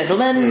this,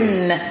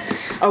 gentlemen.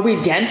 Are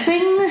we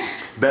dancing?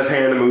 Best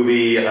hand in the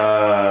movie.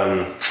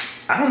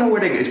 I don't know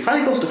where it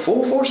probably goes to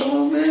Full Force a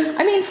little bit.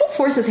 I mean, Full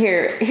Force is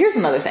here. Here's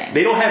another thing.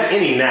 They don't have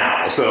any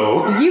now,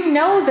 so. You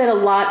know that a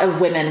lot of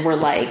women were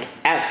like,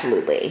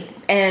 absolutely.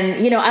 And,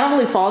 I don't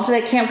really fall into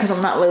that camp because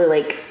I'm not really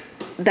like,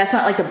 that's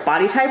not like the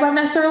body type I'm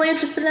necessarily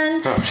interested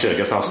in. Oh, shit, I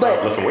guess I'll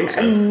stop lifting weights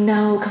then.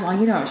 No, come on,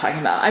 you know what I'm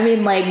talking about. I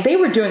mean, like, they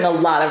were doing a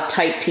lot of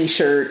tight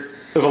t-shirt.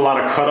 There's a lot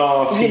of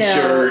cut-off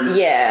t-shirt.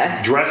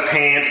 Yeah. Dress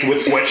pants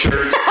with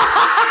sweatshirts.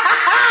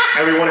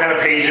 Everyone had a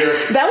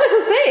pager. That was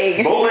a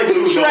thing. Bowleg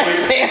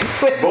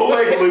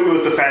Lou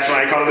was the fashion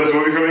icon of this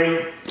movie for me.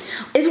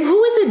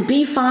 Who is it?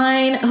 Be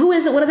Fine. Who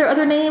is it? What are their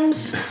other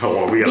names?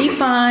 Be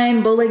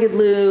Fine, Bowlegged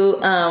Lou,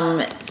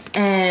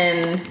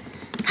 and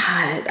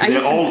God,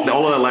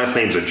 all of the last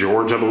names are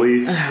George, I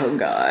believe. Oh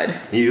God,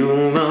 you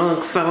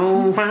look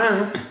so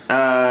fine.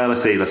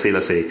 Let's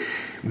see.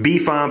 Be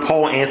Fine,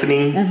 Paul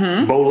Anthony,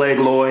 Bowleg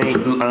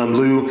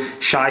Lou,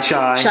 Shy,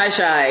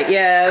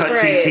 yeah, Cut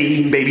right.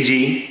 TT,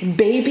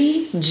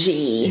 Baby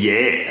G,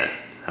 yeah,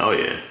 hell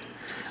yeah,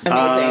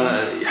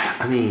 amazing.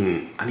 I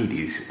mean, I need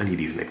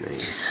these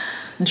nicknames.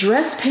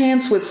 Dress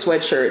pants with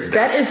sweatshirts.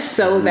 That is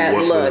so that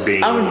look.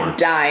 I'm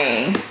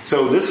dying.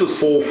 So this was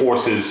Full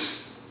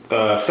Force's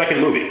second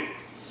movie.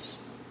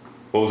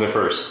 What was their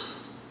first?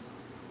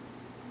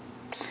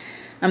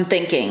 I'm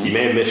thinking. You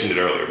may have mentioned it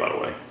earlier, by the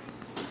way.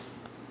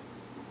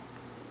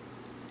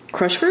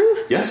 Crush Groove?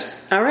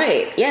 Yes. All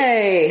right.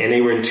 Yay. And they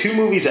were in 2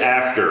 movies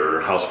after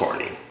House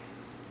Party.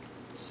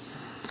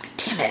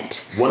 Damn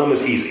it. One of them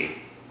is easy.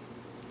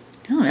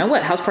 I don't know.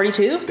 What? House Party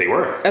 2? They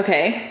were.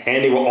 Okay.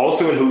 And they were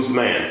also in Who's the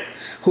Man?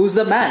 Who's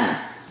the Man?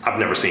 I've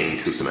never seen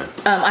Who's the Man.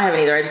 I haven't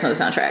either. I just know the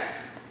soundtrack.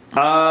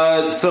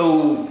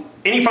 So,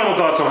 any final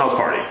thoughts on House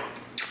Party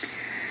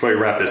before we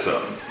wrap this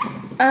up?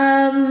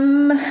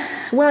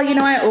 Well,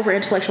 I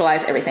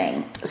over-intellectualize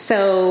everything.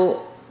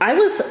 So I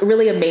was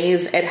really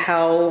amazed at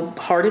how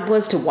hard it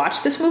was to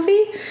watch this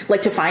movie,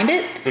 like to find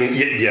it.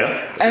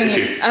 Yeah, it's an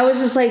issue. I was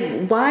just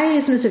like, why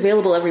isn't this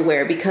available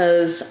everywhere?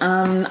 Because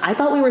I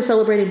thought we were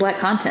celebrating Black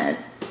content,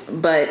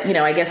 but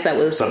I guess that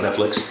was on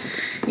Netflix.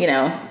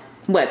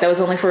 What? That was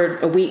only for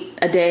a week,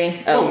 a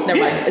day. Oh, never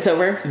mind. It's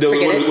over.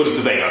 What is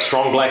the thing? A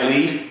strong Black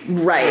lead,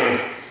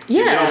 right?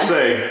 Yeah, you don't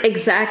say.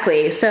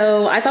 Exactly.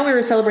 So I thought we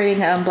were celebrating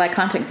Black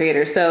content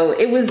creators. So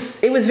it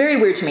was very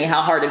weird to me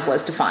how hard it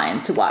was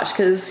to watch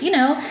because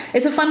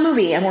it's a fun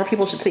movie and more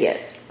people should see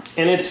it.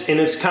 And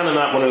it's kind of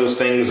not one of those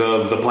things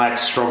of the Black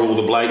struggle,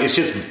 it's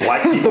just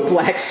Black people. The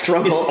Black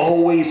struggle. It's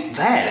always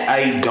that.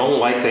 I don't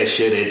like that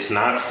shit. It's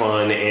not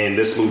fun. And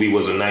this movie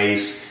was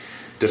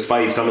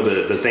despite some of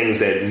the things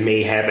that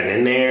may happen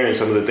in there and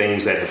some of the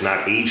things that have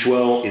not aged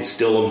well, it's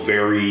still a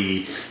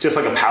very, just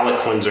like a palate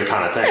cleanser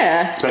kind of thing.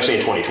 Yeah. Especially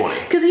in 2020.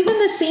 Because even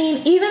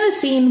the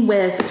scene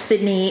with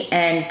Sydney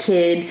and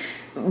Kid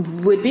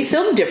would be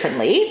filmed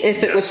differently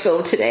if it was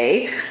filmed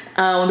today.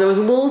 There was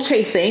a little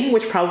chasing,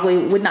 which probably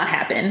would not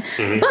happen.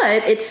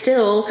 But it's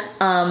still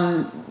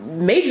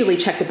majorly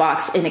checked the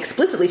box in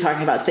explicitly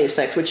talking about safe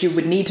sex, which you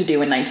would need to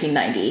do in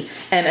 1990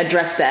 and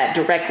address that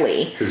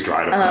directly. His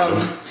dried up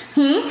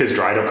condom. His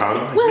dried up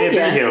condom. Well,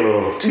 Been here a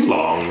little too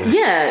long.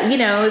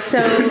 Yeah,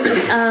 so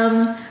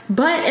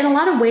but in a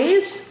lot of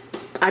ways,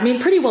 I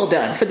mean, pretty well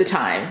done for the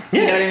time.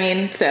 You know what I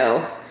mean?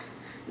 So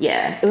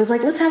yeah, it was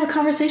like, let's have a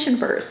conversation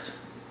first.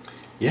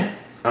 Yeah.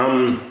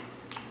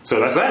 So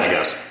that's that, I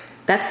guess.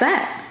 That's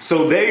that.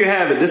 So there you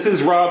have it. This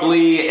is Rob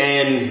Lee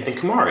and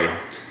Kamari.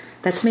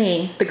 That's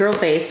me, the girl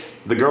face.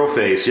 The girl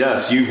face,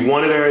 yes. You've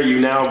wanted her,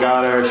 you now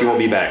got her, she won't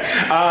be back.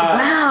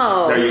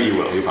 Wow. No, you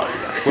will. You'll probably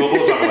be back.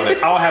 We'll talk about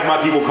it. I'll have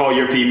my people call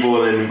your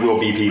people, and then we'll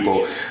be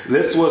people.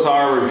 This was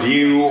our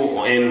review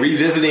and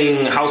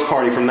revisiting House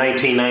Party from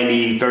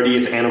 1990,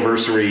 30th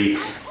anniversary.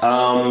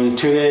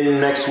 Tune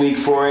in next week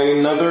for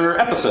another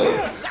episode.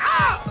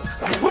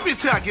 Put me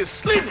till I get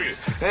sleepy,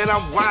 and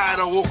I'm wide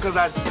awake because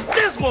I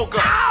just woke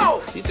up.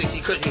 Ow! You think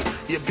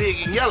you're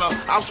big and yellow,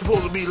 I'm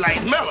supposed to be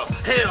like Mellow.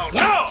 Hell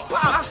no!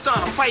 I start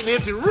a fight in an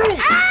empty room.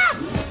 Ah!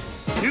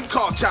 You can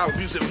call child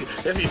abuse if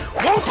you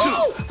want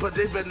to, but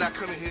they better not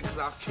come in here because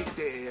I'll kick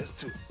their ass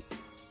too.